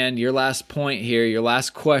 Dan, your last point here, your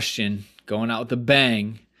last question, going out with a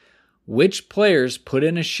bang. Which players put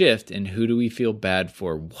in a shift and who do we feel bad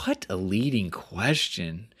for? What a leading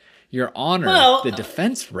question. Your Honor, the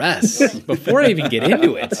defense rests. Before I even get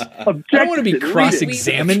into it, I don't want to be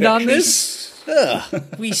cross-examined on this.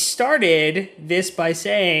 We started this by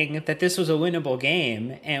saying that this was a winnable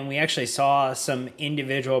game, and we actually saw some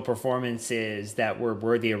individual performances that were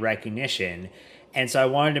worthy of recognition. And so I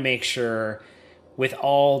wanted to make sure, with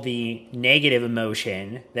all the negative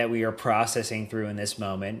emotion that we are processing through in this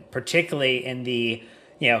moment, particularly in the,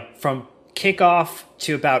 from kickoff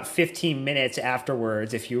to about 15 minutes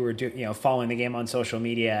afterwards, if you were following the game on social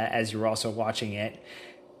media as you were also watching it,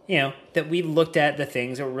 that we looked at the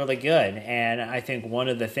things that were really good. And I think one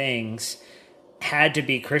of the things had to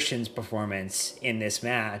be Christian's performance in this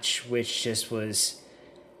match, which just was,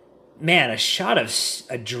 a shot of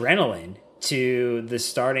adrenaline to the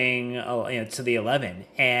starting, to the 11.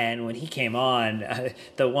 And when he came on, I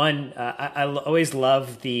always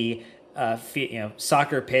love the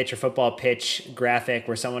soccer pitch or football pitch graphic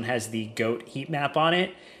where someone has the GOAT heat map on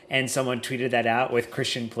it, and someone tweeted that out with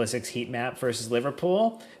Christian Pulisic's heat map versus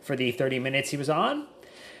Liverpool for the 30 minutes he was on.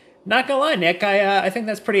 Not gonna lie, Nick, I think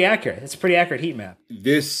that's pretty accurate. It's a pretty accurate heat map.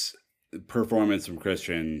 This performance from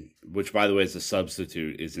Christian, which by the way is a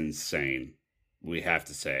substitute, is insane. We have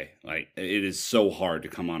to say, it is so hard to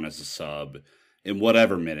come on as a sub in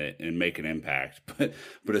whatever minute and make an impact,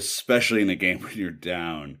 but especially in a game when you're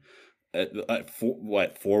down at 4-1.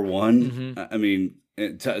 Mm-hmm. I mean,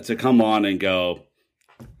 to come on and go,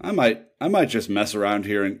 I might just mess around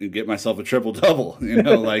here and get myself a triple double.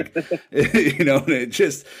 It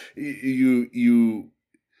just you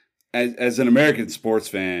as an American sports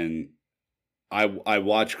fan. I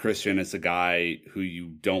watch Christian as a guy who you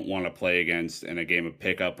don't want to play against in a game of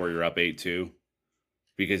pickup where you're up 8-2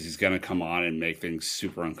 because he's going to come on and make things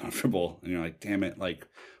super uncomfortable. And you're like, damn it.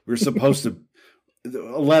 We're supposed to,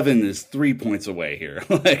 11 is 3 points away here.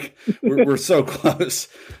 We're so close.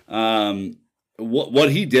 What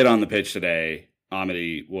he did on the pitch today,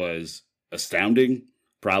 Amity, was astounding.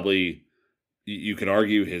 Probably you could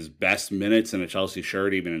argue his best minutes in a Chelsea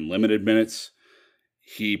shirt, even in limited minutes.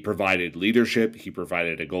 He provided leadership. He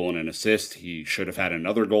provided a goal and an assist. He should have had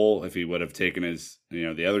another goal if he would have taken his,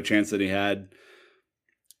 the other chance that he had.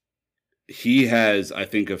 He has, I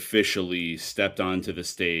think, officially stepped onto the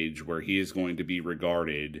stage where he is going to be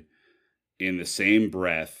regarded in the same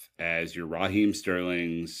breath as your Raheem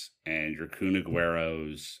Sterlings and your Kun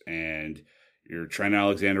Agueros and your Trent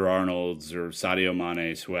Alexander-Arnolds or Sadio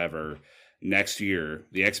Mane's, whoever. Next year,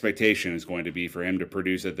 the expectation is going to be for him to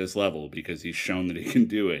produce at this level because he's shown that he can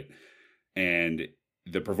do it. And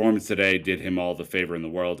the performance today did him all the favor in the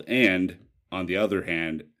world. And on the other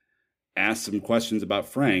hand, asked some questions about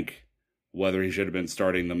Frank, whether he should have been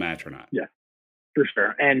starting the match or not. Yeah, for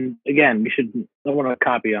sure. And again, don't want to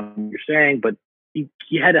copy on what you're saying, but he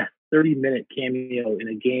had a 30-minute cameo in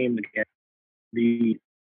a game against the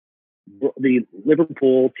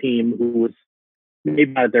Liverpool team, who was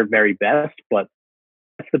maybe not at their very best, but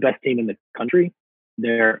that's the best team in the country.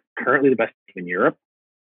 They're currently the best team in Europe.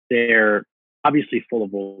 They're obviously full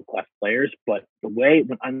of world-class players, but the way,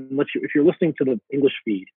 if you're listening to the English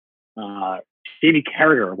feed, Jamie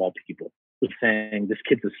Carragher, of all people, was saying this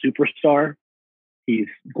kid's a superstar. He's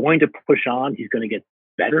going to push on. He's going to get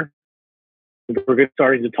better. We're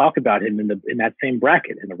starting to talk about him in that same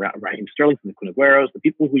bracket, in the Raheem Sterling, and the Kun Agueros, the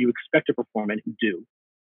people who you expect to perform and who do.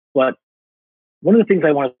 But one of the things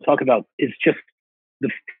I want to talk about is just the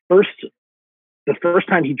first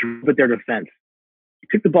time he drove at their defense. He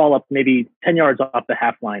took the ball up maybe 10 yards off the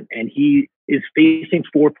half line, and he is facing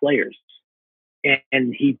 4 players.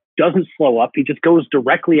 And he doesn't slow up. He just goes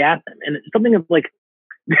directly at them. And it's something of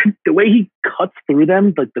the way he cuts through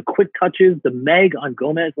them, the quick touches, the Meg on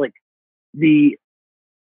Gomez, the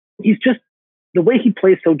way he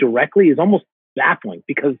plays so directly is almost baffling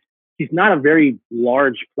because he's not a very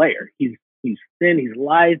large player. He's thin, he's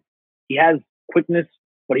lithe, he has quickness,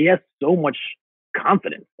 but he has so much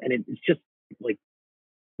confidence. And it's just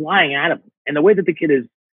flying at him. And the way that the kid is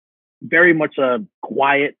very much a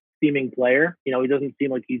quiet seeming player, he doesn't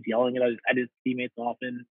seem like he's yelling at his teammates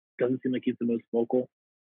often. Doesn't seem like he's the most vocal,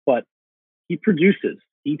 but he produces.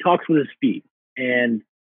 He talks with his feet. And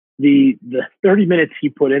the 30 minutes he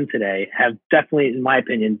put in today have definitely, in my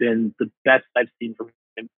opinion, been the best I've seen from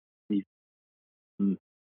him. The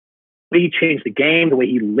way he changed the game, the way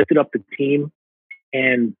he lifted up the team,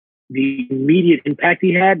 and the immediate impact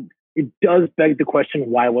he had, it does beg the question,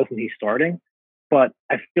 why wasn't he starting? But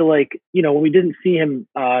I feel like, when we didn't see him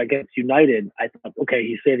against United, I thought, okay,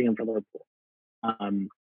 he's saving him for Liverpool.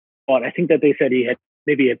 But I think that they said he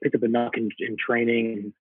had picked up a knock in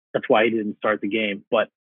training. That's why he didn't start the game. But,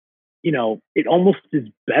 it almost is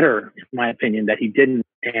better, in my opinion, that he didn't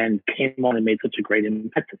and came on and made such a great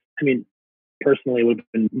impact. I mean, personally, it would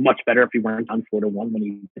have been much better if he weren't on 4-1 when he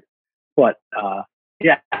did. But,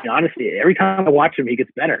 honestly, every time I watch him, he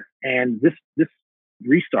gets better. And this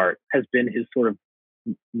restart has been his sort of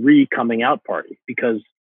coming out party, because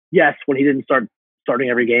yes, when he didn't starting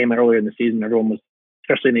every game earlier in the season, everyone was,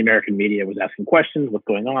 especially in the American media, was asking questions, what's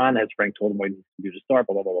going on? Has Frank told him what he needs to do to start,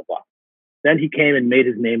 blah, blah, blah, blah, blah. Then he came and made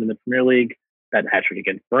his name in the Premier League, that hat-trick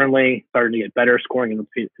against Burnley, started to get better, scoring in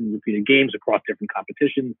repeated games across different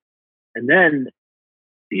competitions. And then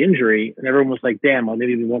the injury, and everyone was like, damn, well,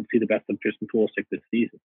 maybe we won't see the best of Christian Pulisic this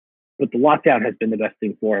season. But the lockdown has been the best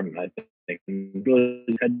thing for him, I think. And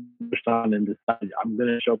really pushed on and decided, I'm going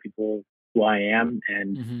to show people who I am.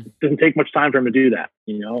 And it doesn't take much time for him to do that,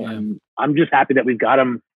 And I'm just happy that we've got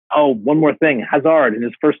him. Oh, one more thing. Hazard, in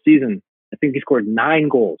his first season, I think he scored 9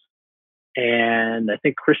 goals. And I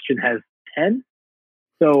think Christian has 10.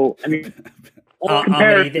 So, I mean, I'm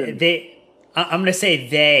going to say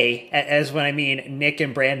they, as when I mean Nick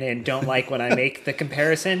and Brandon don't like when I make the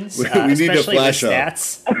comparisons, we need to flash up.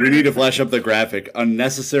 Stats. We need to flash up the graphic.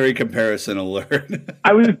 Unnecessary comparison alert.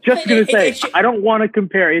 I was just going to say, I don't want to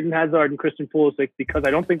compare Eden Hazard and Christian Pulisic because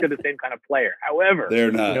I don't think they're the same kind of player. However,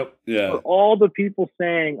 they're not. Nope. Yeah. For all the people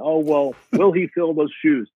saying, "Oh well, will he fill those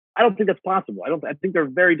shoes?" I don't think that's possible. I think they're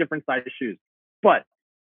very different size shoes. But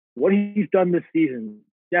what he's done this season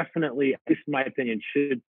definitely, at least in my opinion,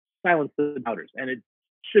 should silence the doubters, and it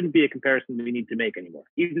shouldn't be a comparison that we need to make anymore.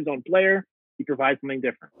 He's his own player. He provides something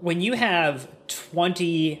different. When you have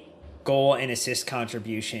 20 goal and assist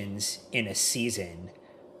contributions in a season,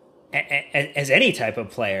 as any type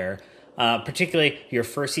of player, particularly your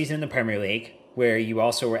first season in the Premier League, where you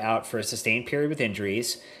also were out for a sustained period with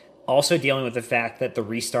injuries, also dealing with the fact that the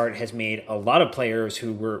restart has made a lot of players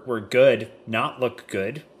who were good not look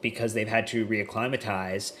good because they've had to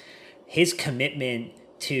reacclimatize. His commitment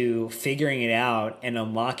to figuring it out and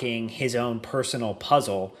unlocking his own personal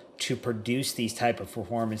puzzle to produce these type of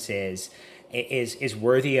performances is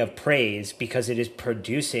worthy of praise, because it is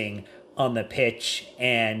producing on the pitch.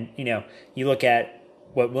 And, you look at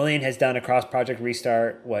what Willian has done across Project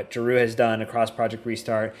Restart, what Giroud has done across Project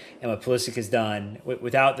Restart, and what Pulisic has done.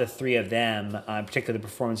 Without the three of them, particularly the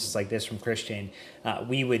performances like this from Christian,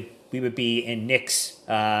 we would be in Nick's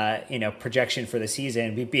projection for the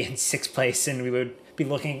season. We'd be in 6th place, and we would be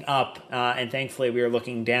looking up. And thankfully, we are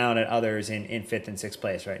looking down at others in 5th and 6th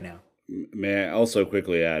place right now. May I also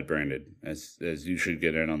quickly add, Brandon, as you should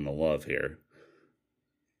get in on the love here.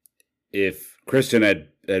 If Christian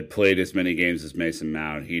had played as many games as Mason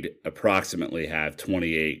Mount, he'd approximately have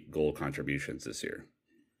 28 goal contributions this year.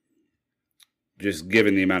 Just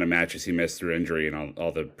given the amount of matches he missed through injury and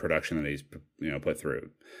all the production that he's put through.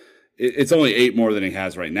 It's only 8 more than he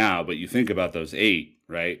has right now, but you think about those 8,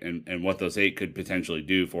 right? And what those 8 could potentially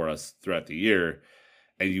do for us throughout the year.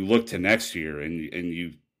 And you look to next year and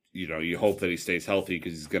you hope that he stays healthy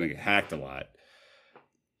because he's going to get hacked a lot.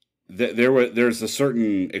 There's a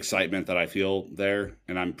certain excitement that I feel there,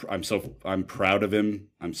 and I'm proud of him.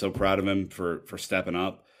 I'm so proud of him for stepping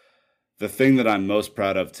up. The thing that I'm most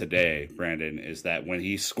proud of today, Brandon, is that when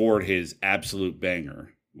he scored his absolute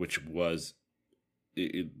banger, which was,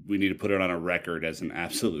 we need to put it on a record as an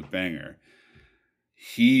absolute banger,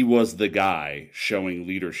 he was the guy showing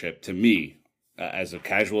leadership to me as a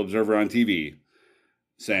casual observer on TV,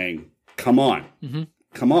 saying, "Come on." Mm-hmm.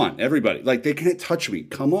 Come on, everybody. Like, they can't touch me.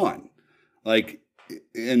 Come on. Like,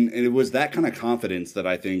 and it was that kind of confidence that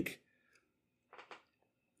I think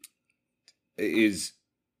is,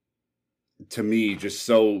 to me, just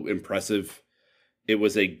so impressive. It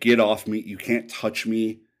was a get off me. You can't touch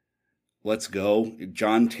me. Let's go.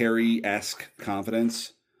 John Terry-esque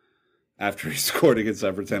confidence after he scored against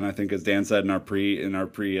Everton, I think, as Dan said in our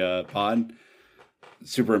pre pod.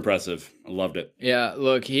 Super impressive. I loved it. Yeah,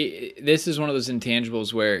 look, this is one of those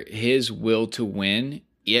intangibles where his will to win,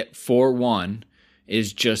 4-1,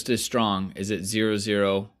 is just as strong as at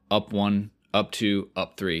 0-0, up 1, up 2,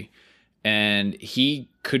 up 3. And he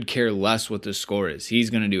could care less what the score is. He's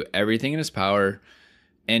going to do everything in his power,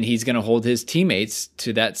 and he's going to hold his teammates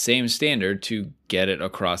to that same standard to get it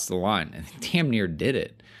across the line. And he damn near did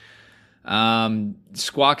it.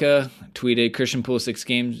 Squawka tweeted Christian Pulisic's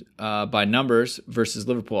games by numbers versus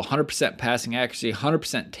Liverpool: 100% passing accuracy,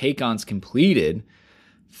 100% take-ons completed,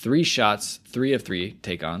 3 shots, 3 of 3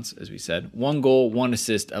 take-ons, as we said, 1 goal, 1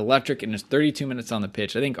 assist, electric in his 32 minutes on the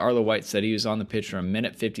pitch. I think Arlo White said he was on the pitch for a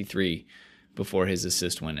minute 53 before his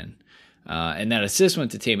assist went in. And that assist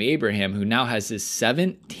went to Tammy Abraham, who now has his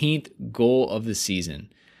 17th goal of the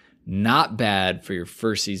season. Not bad for your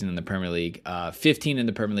first season in the Premier League. 15 in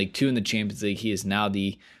the Premier League, 2 in the Champions League. He is now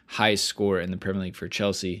the highest scorer in the Premier League for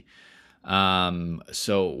Chelsea.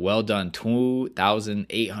 So well done.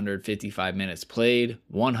 2,855 minutes played,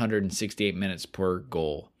 168 minutes per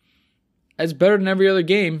goal. That's better than every other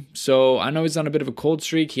game. So I know he's on a bit of a cold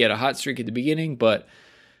streak. He had a hot streak at the beginning, but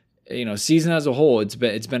season as a whole, it's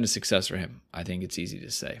been a success for him. I think it's easy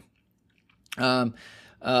to say.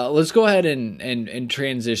 Let's go ahead and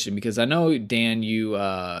transition, because I know, Dan, you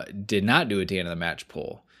did not do a Dan of the Match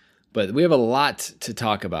poll, but we have a lot to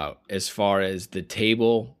talk about as far as the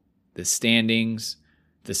table, the standings,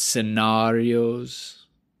 the scenarios,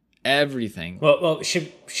 everything. Well,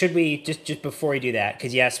 should we just before we do that?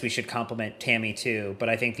 Because yes, we should compliment Tammy too, but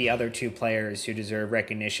I think the other 2 players who deserve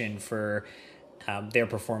recognition for their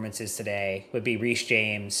performances today would be Reece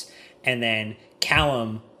James and then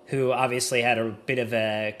Callum, who obviously had a bit of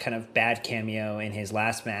a kind of bad cameo in his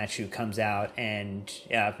last match, who comes out and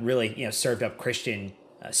really served up Christian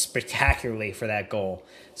spectacularly for that goal.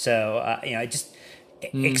 So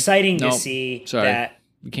exciting to see that.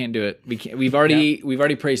 We can't do it. We've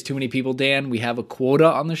already praised too many people, Dan. We have a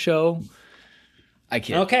quota on the show. I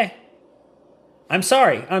can't. Okay. I'm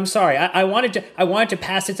sorry. I wanted to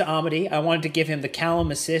pass it to Amity. I wanted to give him the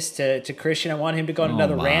Callum assist to Christian. I want him to go on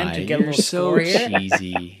another rant to get a little score here. You're so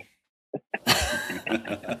cheesy.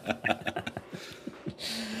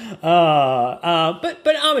 But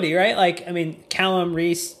Amity, right? Like, I mean, Callum,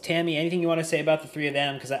 Reece, Tammy, anything you want to say about the 3 of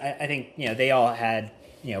them? Because I think they all had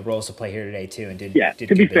roles to play here today too, and did. Yeah, did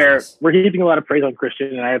to be good fair, business. we're heaping a lot of praise on Christian,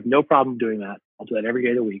 and I have no problem doing that. I'll do that every day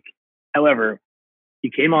of the week. However, he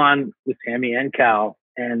came on with Tammy and Cal,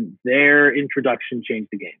 and their introduction changed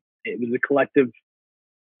the game. It was a collective.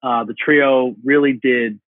 The trio really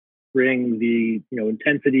did bring the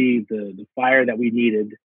intensity, the fire that we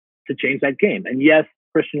needed to change that game. And yes,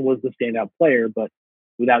 Christian was the standout player, but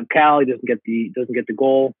without Cal, he doesn't get the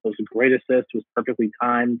goal. It was a great assist. It was perfectly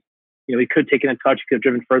timed. He could have taken a touch, could have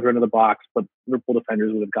driven further into the box, but Liverpool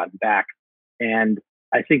defenders would have gotten back. And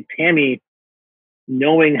I think Tammy,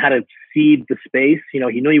 knowing how to seed the space, he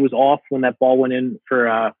knew he was off when that ball went in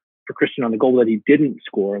for Christian on the goal that he didn't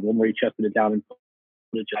score, the one where he chested it down and put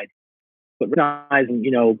it aside. But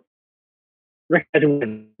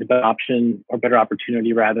recognizing the better option or better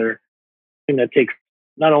opportunity, rather, thing that takes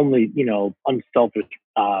not only unselfish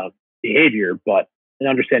behavior, but an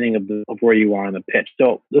understanding of where you are on the pitch.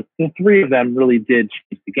 So the 3 of them really did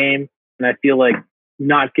change the game, and I feel like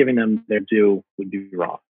not giving them their due would be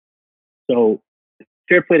wrong. So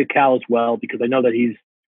fair play to Cal as well, because I know that he's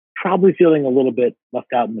probably feeling a little bit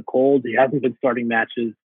left out in the cold. He hasn't been starting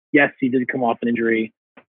matches. Yes, he did come off an injury,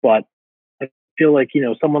 but I feel like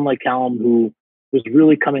someone like Callum, who was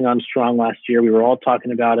really coming on strong last year. We were all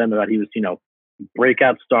talking about him, about he was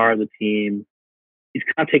breakout star of the team. He's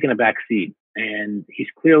kind of taken a back seat, and he's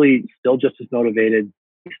clearly still just as motivated.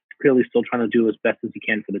 He's clearly still trying to do as best as he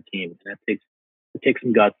can for the team, and it takes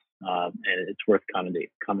some guts, and it's worth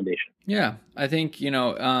commendation. Yeah, I think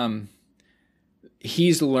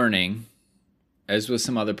he's learning, as with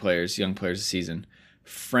some other players, young players this season.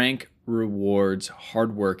 Frank rewards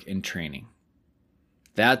hard work and training.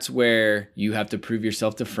 That's where you have to prove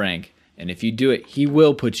yourself to Frank, and if you do it, he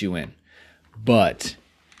will put you in. But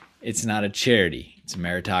it's not a charity. It's a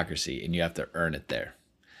meritocracy, and you have to earn it there.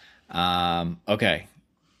 Okay.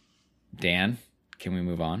 Dan, can we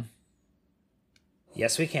move on?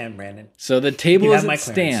 Yes, we can, Brandon. So the table as it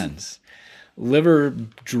stands.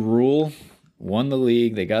 Liverpool won the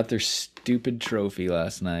league. They got their stupid trophy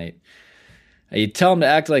last night. You tell them to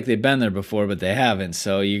act like they've been there before, but they haven't.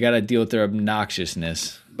 So you got to deal with their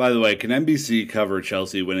obnoxiousness. By the way, can NBC cover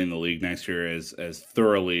Chelsea winning the league next year as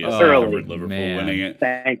thoroughly as they covered Liverpool winning it?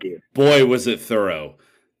 Thank you. Boy, was it thorough.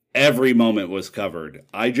 Every moment was covered.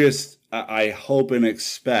 I hope and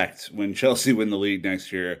expect when Chelsea win the league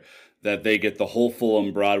next year that they get the whole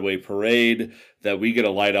Fulham Broadway parade, that we get to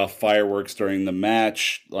light off fireworks during the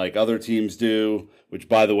match like other teams do, which,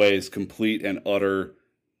 by the way, is complete and utter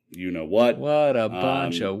you-know-what. What a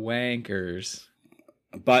bunch of wankers.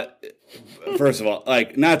 But first of all,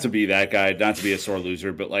 like, not to be that guy, not to be a sore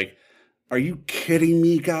loser, but like, are you kidding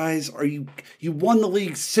me, guys? You won the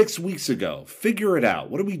league 6 weeks ago. Figure it out.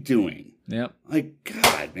 What are we doing? Yep. Like,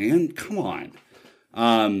 God, man, come on.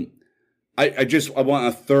 I want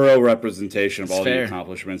a thorough representation of all the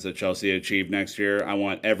accomplishments that Chelsea achieved next year. I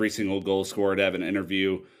want every single goal scorer to have an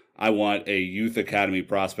interview. I want a youth academy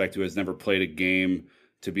prospect who has never played a game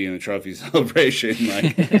to be in the trophy celebration.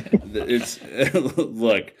 Like,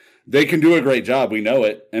 look, they can do a great job. We know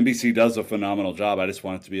it. NBC does a phenomenal job. I just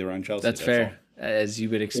want it to be around Chelsea. That's fair, as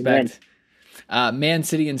you would expect. Man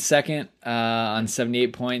City in second on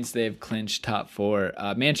 78 points. They've clinched top 4.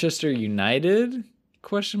 Manchester United ?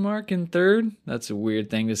 In third. That's a weird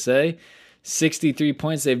thing to say. 63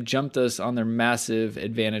 points. They've jumped us on their massive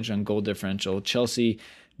advantage on goal differential. Chelsea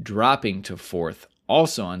dropping to 4th,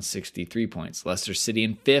 also on 63 points. Leicester City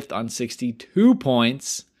in 5th on 62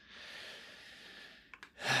 points.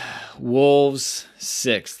 Wolves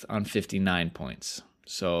 6th on 59 points.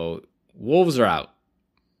 So Wolves are out.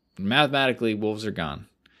 Mathematically, Wolves are gone.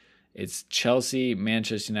 It's Chelsea,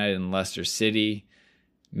 Manchester United, and Leicester City.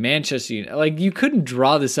 Manchester United, like, you couldn't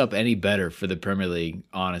draw this up any better for the Premier League,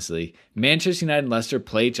 honestly. Manchester United and Leicester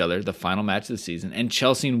play each other the final match of the season, and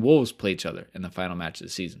Chelsea and Wolves play each other in the final match of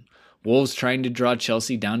the season. Wolves trying to draw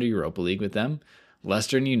Chelsea down to Europa League with them.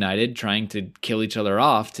 Leicester and United trying to kill each other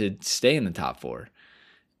off to stay in the top 4.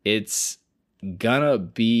 It's gonna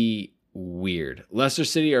be weird. Leicester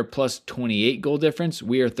City are plus 28 goal difference.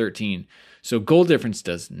 We are 13. So goal difference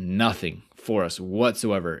does nothing for us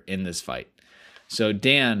whatsoever in this fight. So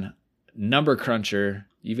Dan, number cruncher,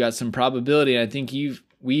 you've got some probability. I think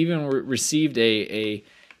we even received a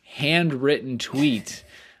handwritten tweet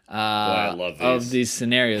of these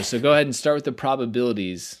scenarios. So go ahead and start with the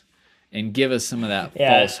probabilities and give us some of that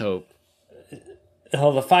false hope.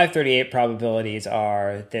 Well, the 538 probabilities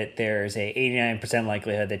are that there's a 89%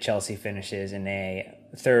 likelihood that Chelsea finishes in a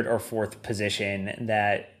 3rd or 4th position.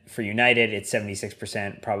 That for United, it's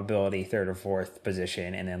 76% probability, 3rd or 4th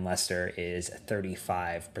position, and then Leicester is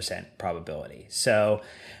 35% probability. So,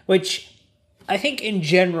 which I think in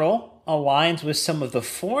general aligns with some of the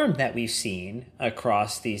form that we've seen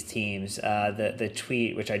across these teams. The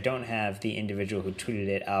tweet, which I don't have the individual who tweeted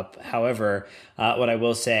it up. However, what I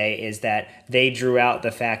will say is that they drew out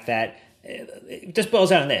the fact that it just boils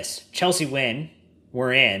down to this. Chelsea win,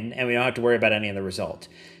 we're in, and we don't have to worry about any other result.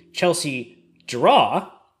 Chelsea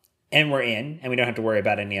draw, and we're in, and we don't have to worry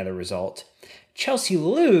about any other result. Chelsea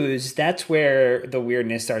lose, that's where the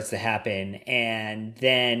weirdness starts to happen, and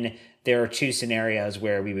then there are 2 scenarios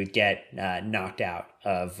where we would get knocked out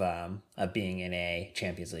of being in a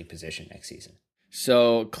Champions League position next season.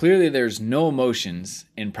 So clearly there's no emotions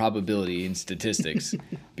in probability and statistics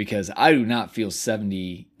because I do not feel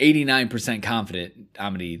 89% confident,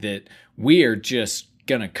 Amity, that we are just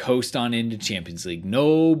going to coast on into Champions League.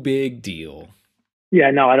 No big deal. Yeah,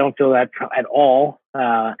 no, I don't feel that at all.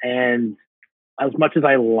 And as much as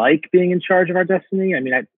I like being in charge of our destiny, I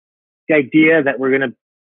mean, the idea that we're going to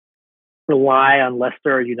rely on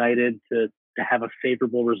Leicester or United to have a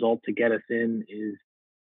favorable result to get us in is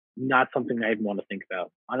not something I'd want to think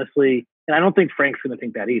about, honestly. And I don't think Frank's going to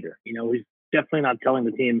think that either. He's definitely not telling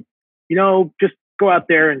the team, just go out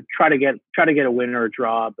there and try to get a win or a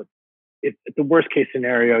draw. But if the worst case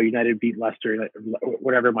scenario, United beat Leicester,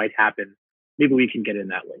 whatever might happen, maybe we can get in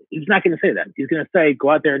that way. He's not going to say that. He's going to say,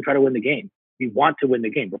 go out there and try to win the game. We want to win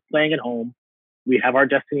the game. We're playing at home. We have our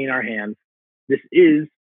destiny in our hands. This is,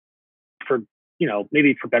 for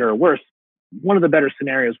maybe for better or worse, one of the better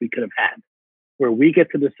scenarios we could have had, where we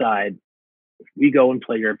get to decide if we go and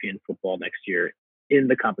play European football next year in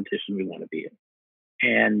the competition we want to be in.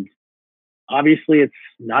 And obviously, it's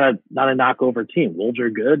not a knockover team. Wolves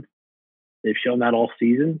are good. They've shown that all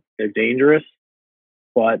season. They're dangerous,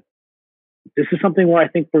 but this is something where I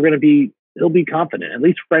think he'll be confident. At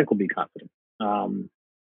least Frank will be confident. And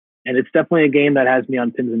it's definitely a game that has me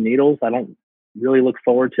on pins and needles. I don't really look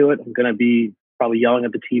forward to it. I'm going to be probably yelling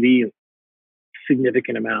at the TV a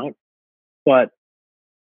significant amount, but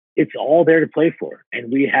it's all there to play for,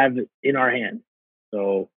 and we have it in our hands.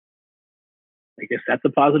 So I guess that's a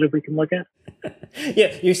positive we can look at.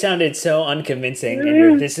 Yeah, you sounded so unconvincing.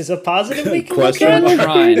 And this is a positive we can look at. We're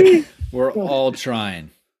trying. We're all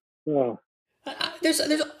trying. Oh. There's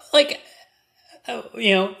like,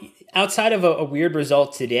 outside of a weird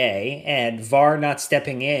result today and VAR not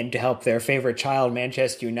stepping in to help their favorite child,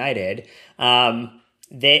 Manchester United,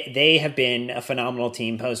 they have been a phenomenal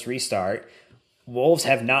team post restart. Wolves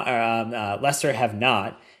have not. Leicester have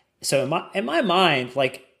not. So in my mind,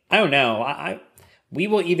 like, I don't know. We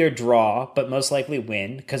will either draw, but most likely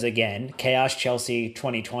win, because again, Chaos Chelsea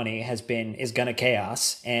 2020 is gonna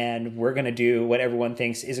chaos, and we're gonna do what everyone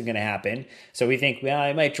thinks isn't gonna happen. So we think, well,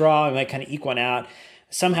 I might draw, I might kind of eke one out.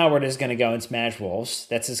 Somehow we're just gonna go and smash Wolves.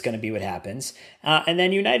 That's just gonna be what happens. And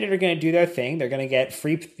then United are gonna do their thing. They're gonna get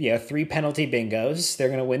 3 penalty bingos. They're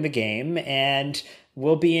gonna win the game, and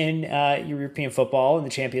we'll be in European football in the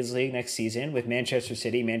Champions League next season with Manchester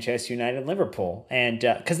City, Manchester United, and Liverpool. And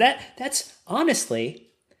because that's honestly,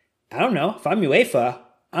 I don't know, if I'm UEFA,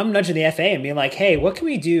 I'm nudging the FA and being like, hey, what can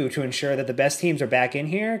we do to ensure that the best teams are back in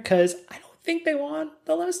here? Because I don't think they want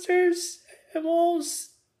the Leicesters and Wolves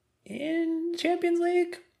in Champions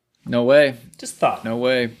League. No way. Just thought. No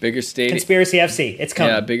way. Bigger stadium. Conspiracy FC. It's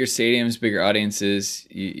coming. Yeah, bigger stadiums, bigger audiences.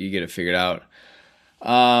 You get it figured out.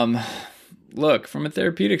 Look, from a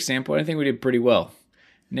therapeutic standpoint, I think we did pretty well.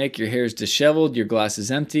 Nick, your hair's disheveled, your glass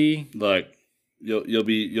is empty. Look, you'll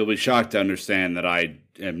be shocked to understand that I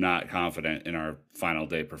am not confident in our final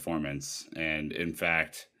day performance, and in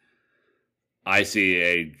fact, I see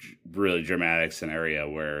a really dramatic scenario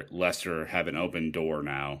where Leicester have an open door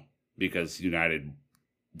now because United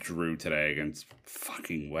drew today against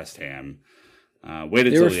fucking West Ham.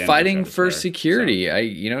 They were fighting for security.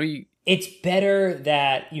 So. It's better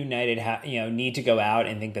that United need to go out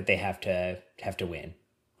and think that they have to win.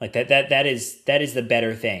 Like that is the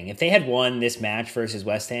better thing. If they had won this match versus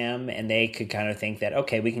West Ham and they could kind of think that,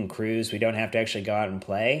 okay, we can cruise, we don't have to actually go out and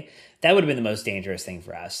play, that would have been the most dangerous thing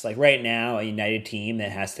for us. Like right now, a United team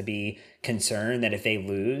that has to be concerned that if they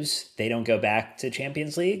lose, they don't go back to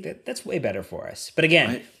Champions League, that's way better for us. But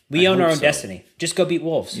again, we own our own destiny. Just go beat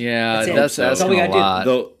Wolves. Yeah, that's all we got to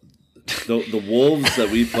do. The Wolves that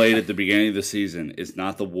we played at the beginning of the season is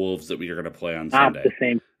not the Wolves that we are going to play on Sunday. Not the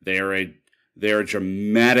same. They are a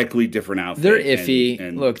dramatically different outfit. They're iffy.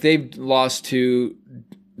 And look, they've lost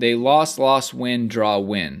lost, win, draw,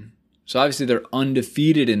 win. So obviously they're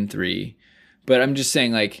undefeated in 3. But I'm just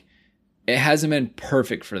saying, like, it hasn't been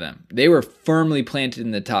perfect for them. They were firmly planted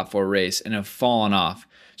in the top 4 race and have fallen off.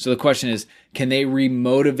 So the question is, can they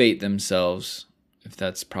remotivate themselves, if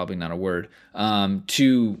that's probably not a word,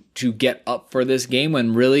 to get up for this game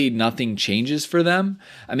when really nothing changes for them?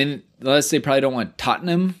 I mean, unless they probably don't want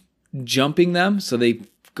Tottenham jumping them, so they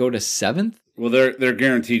go to 7th. Well, they're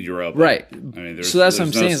guaranteed Europa, right? I mean, so that's what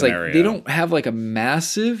I'm saying. Is like they don't have like a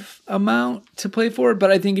massive amount to play for,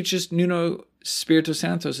 but I think it's just Nuno Espirito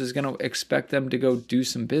Santos is going to expect them to go do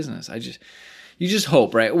some business. You just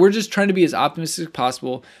hope, right? We're just trying to be as optimistic as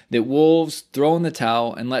possible that Wolves throw in the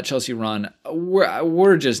towel and let Chelsea run.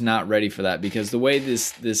 We're just not ready for that because the way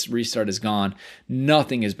this restart has gone,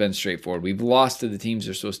 nothing has been straightforward. We've lost to the teams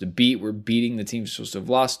they're supposed to beat. We're beating the teams we're supposed to have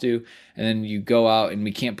lost to. And then you go out and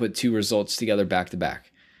we can't put 2 results together back to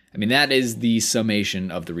back. I mean, that is the summation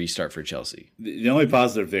of the restart for Chelsea. The only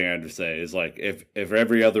positive thing I have to say is, like, if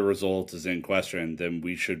every other result is in question, then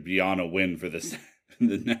we should be on a win for this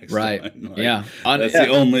the next right one. Like, yeah, that's the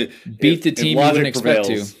only beat the team you wouldn't expect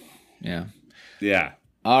to. Yeah.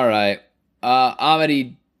 All right,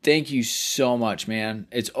 Amity, thank you so much, man.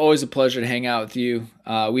 It's always a pleasure to hang out with you.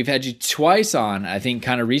 We've had you twice on, I think,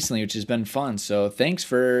 kind of recently, which has been fun. So thanks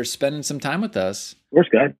for spending some time with us. Of course,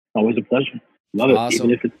 guys. Always a pleasure. Love it, awesome.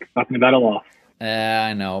 even if it's talking about a loss.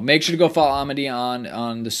 I know. Make sure to go follow Amity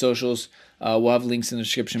on the socials. We'll have links in the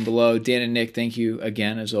description below. Dan and Nick, thank you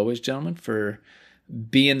again, as always, gentlemen, for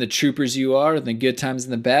being the troopers you are in the good times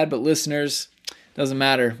and the bad. But listeners, doesn't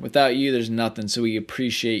matter. Without you, there's nothing. So we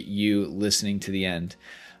appreciate you listening to the end.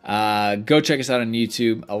 Go check us out on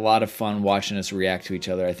YouTube. A lot of fun watching us react to each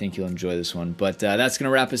other. I think you'll enjoy this one. But that's going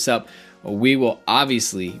to wrap us up. We will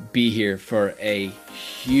obviously be here for a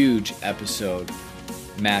huge episode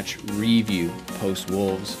match review post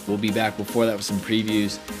Wolves. We'll be back before that with some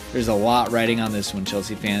previews. There's a lot riding on this one,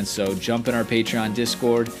 Chelsea fans, so jump in our Patreon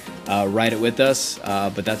Discord, write it with us.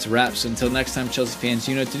 But that's a wrap. So until next time, Chelsea fans,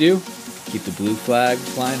 you know what to do. Keep the blue flag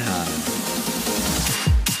flying high.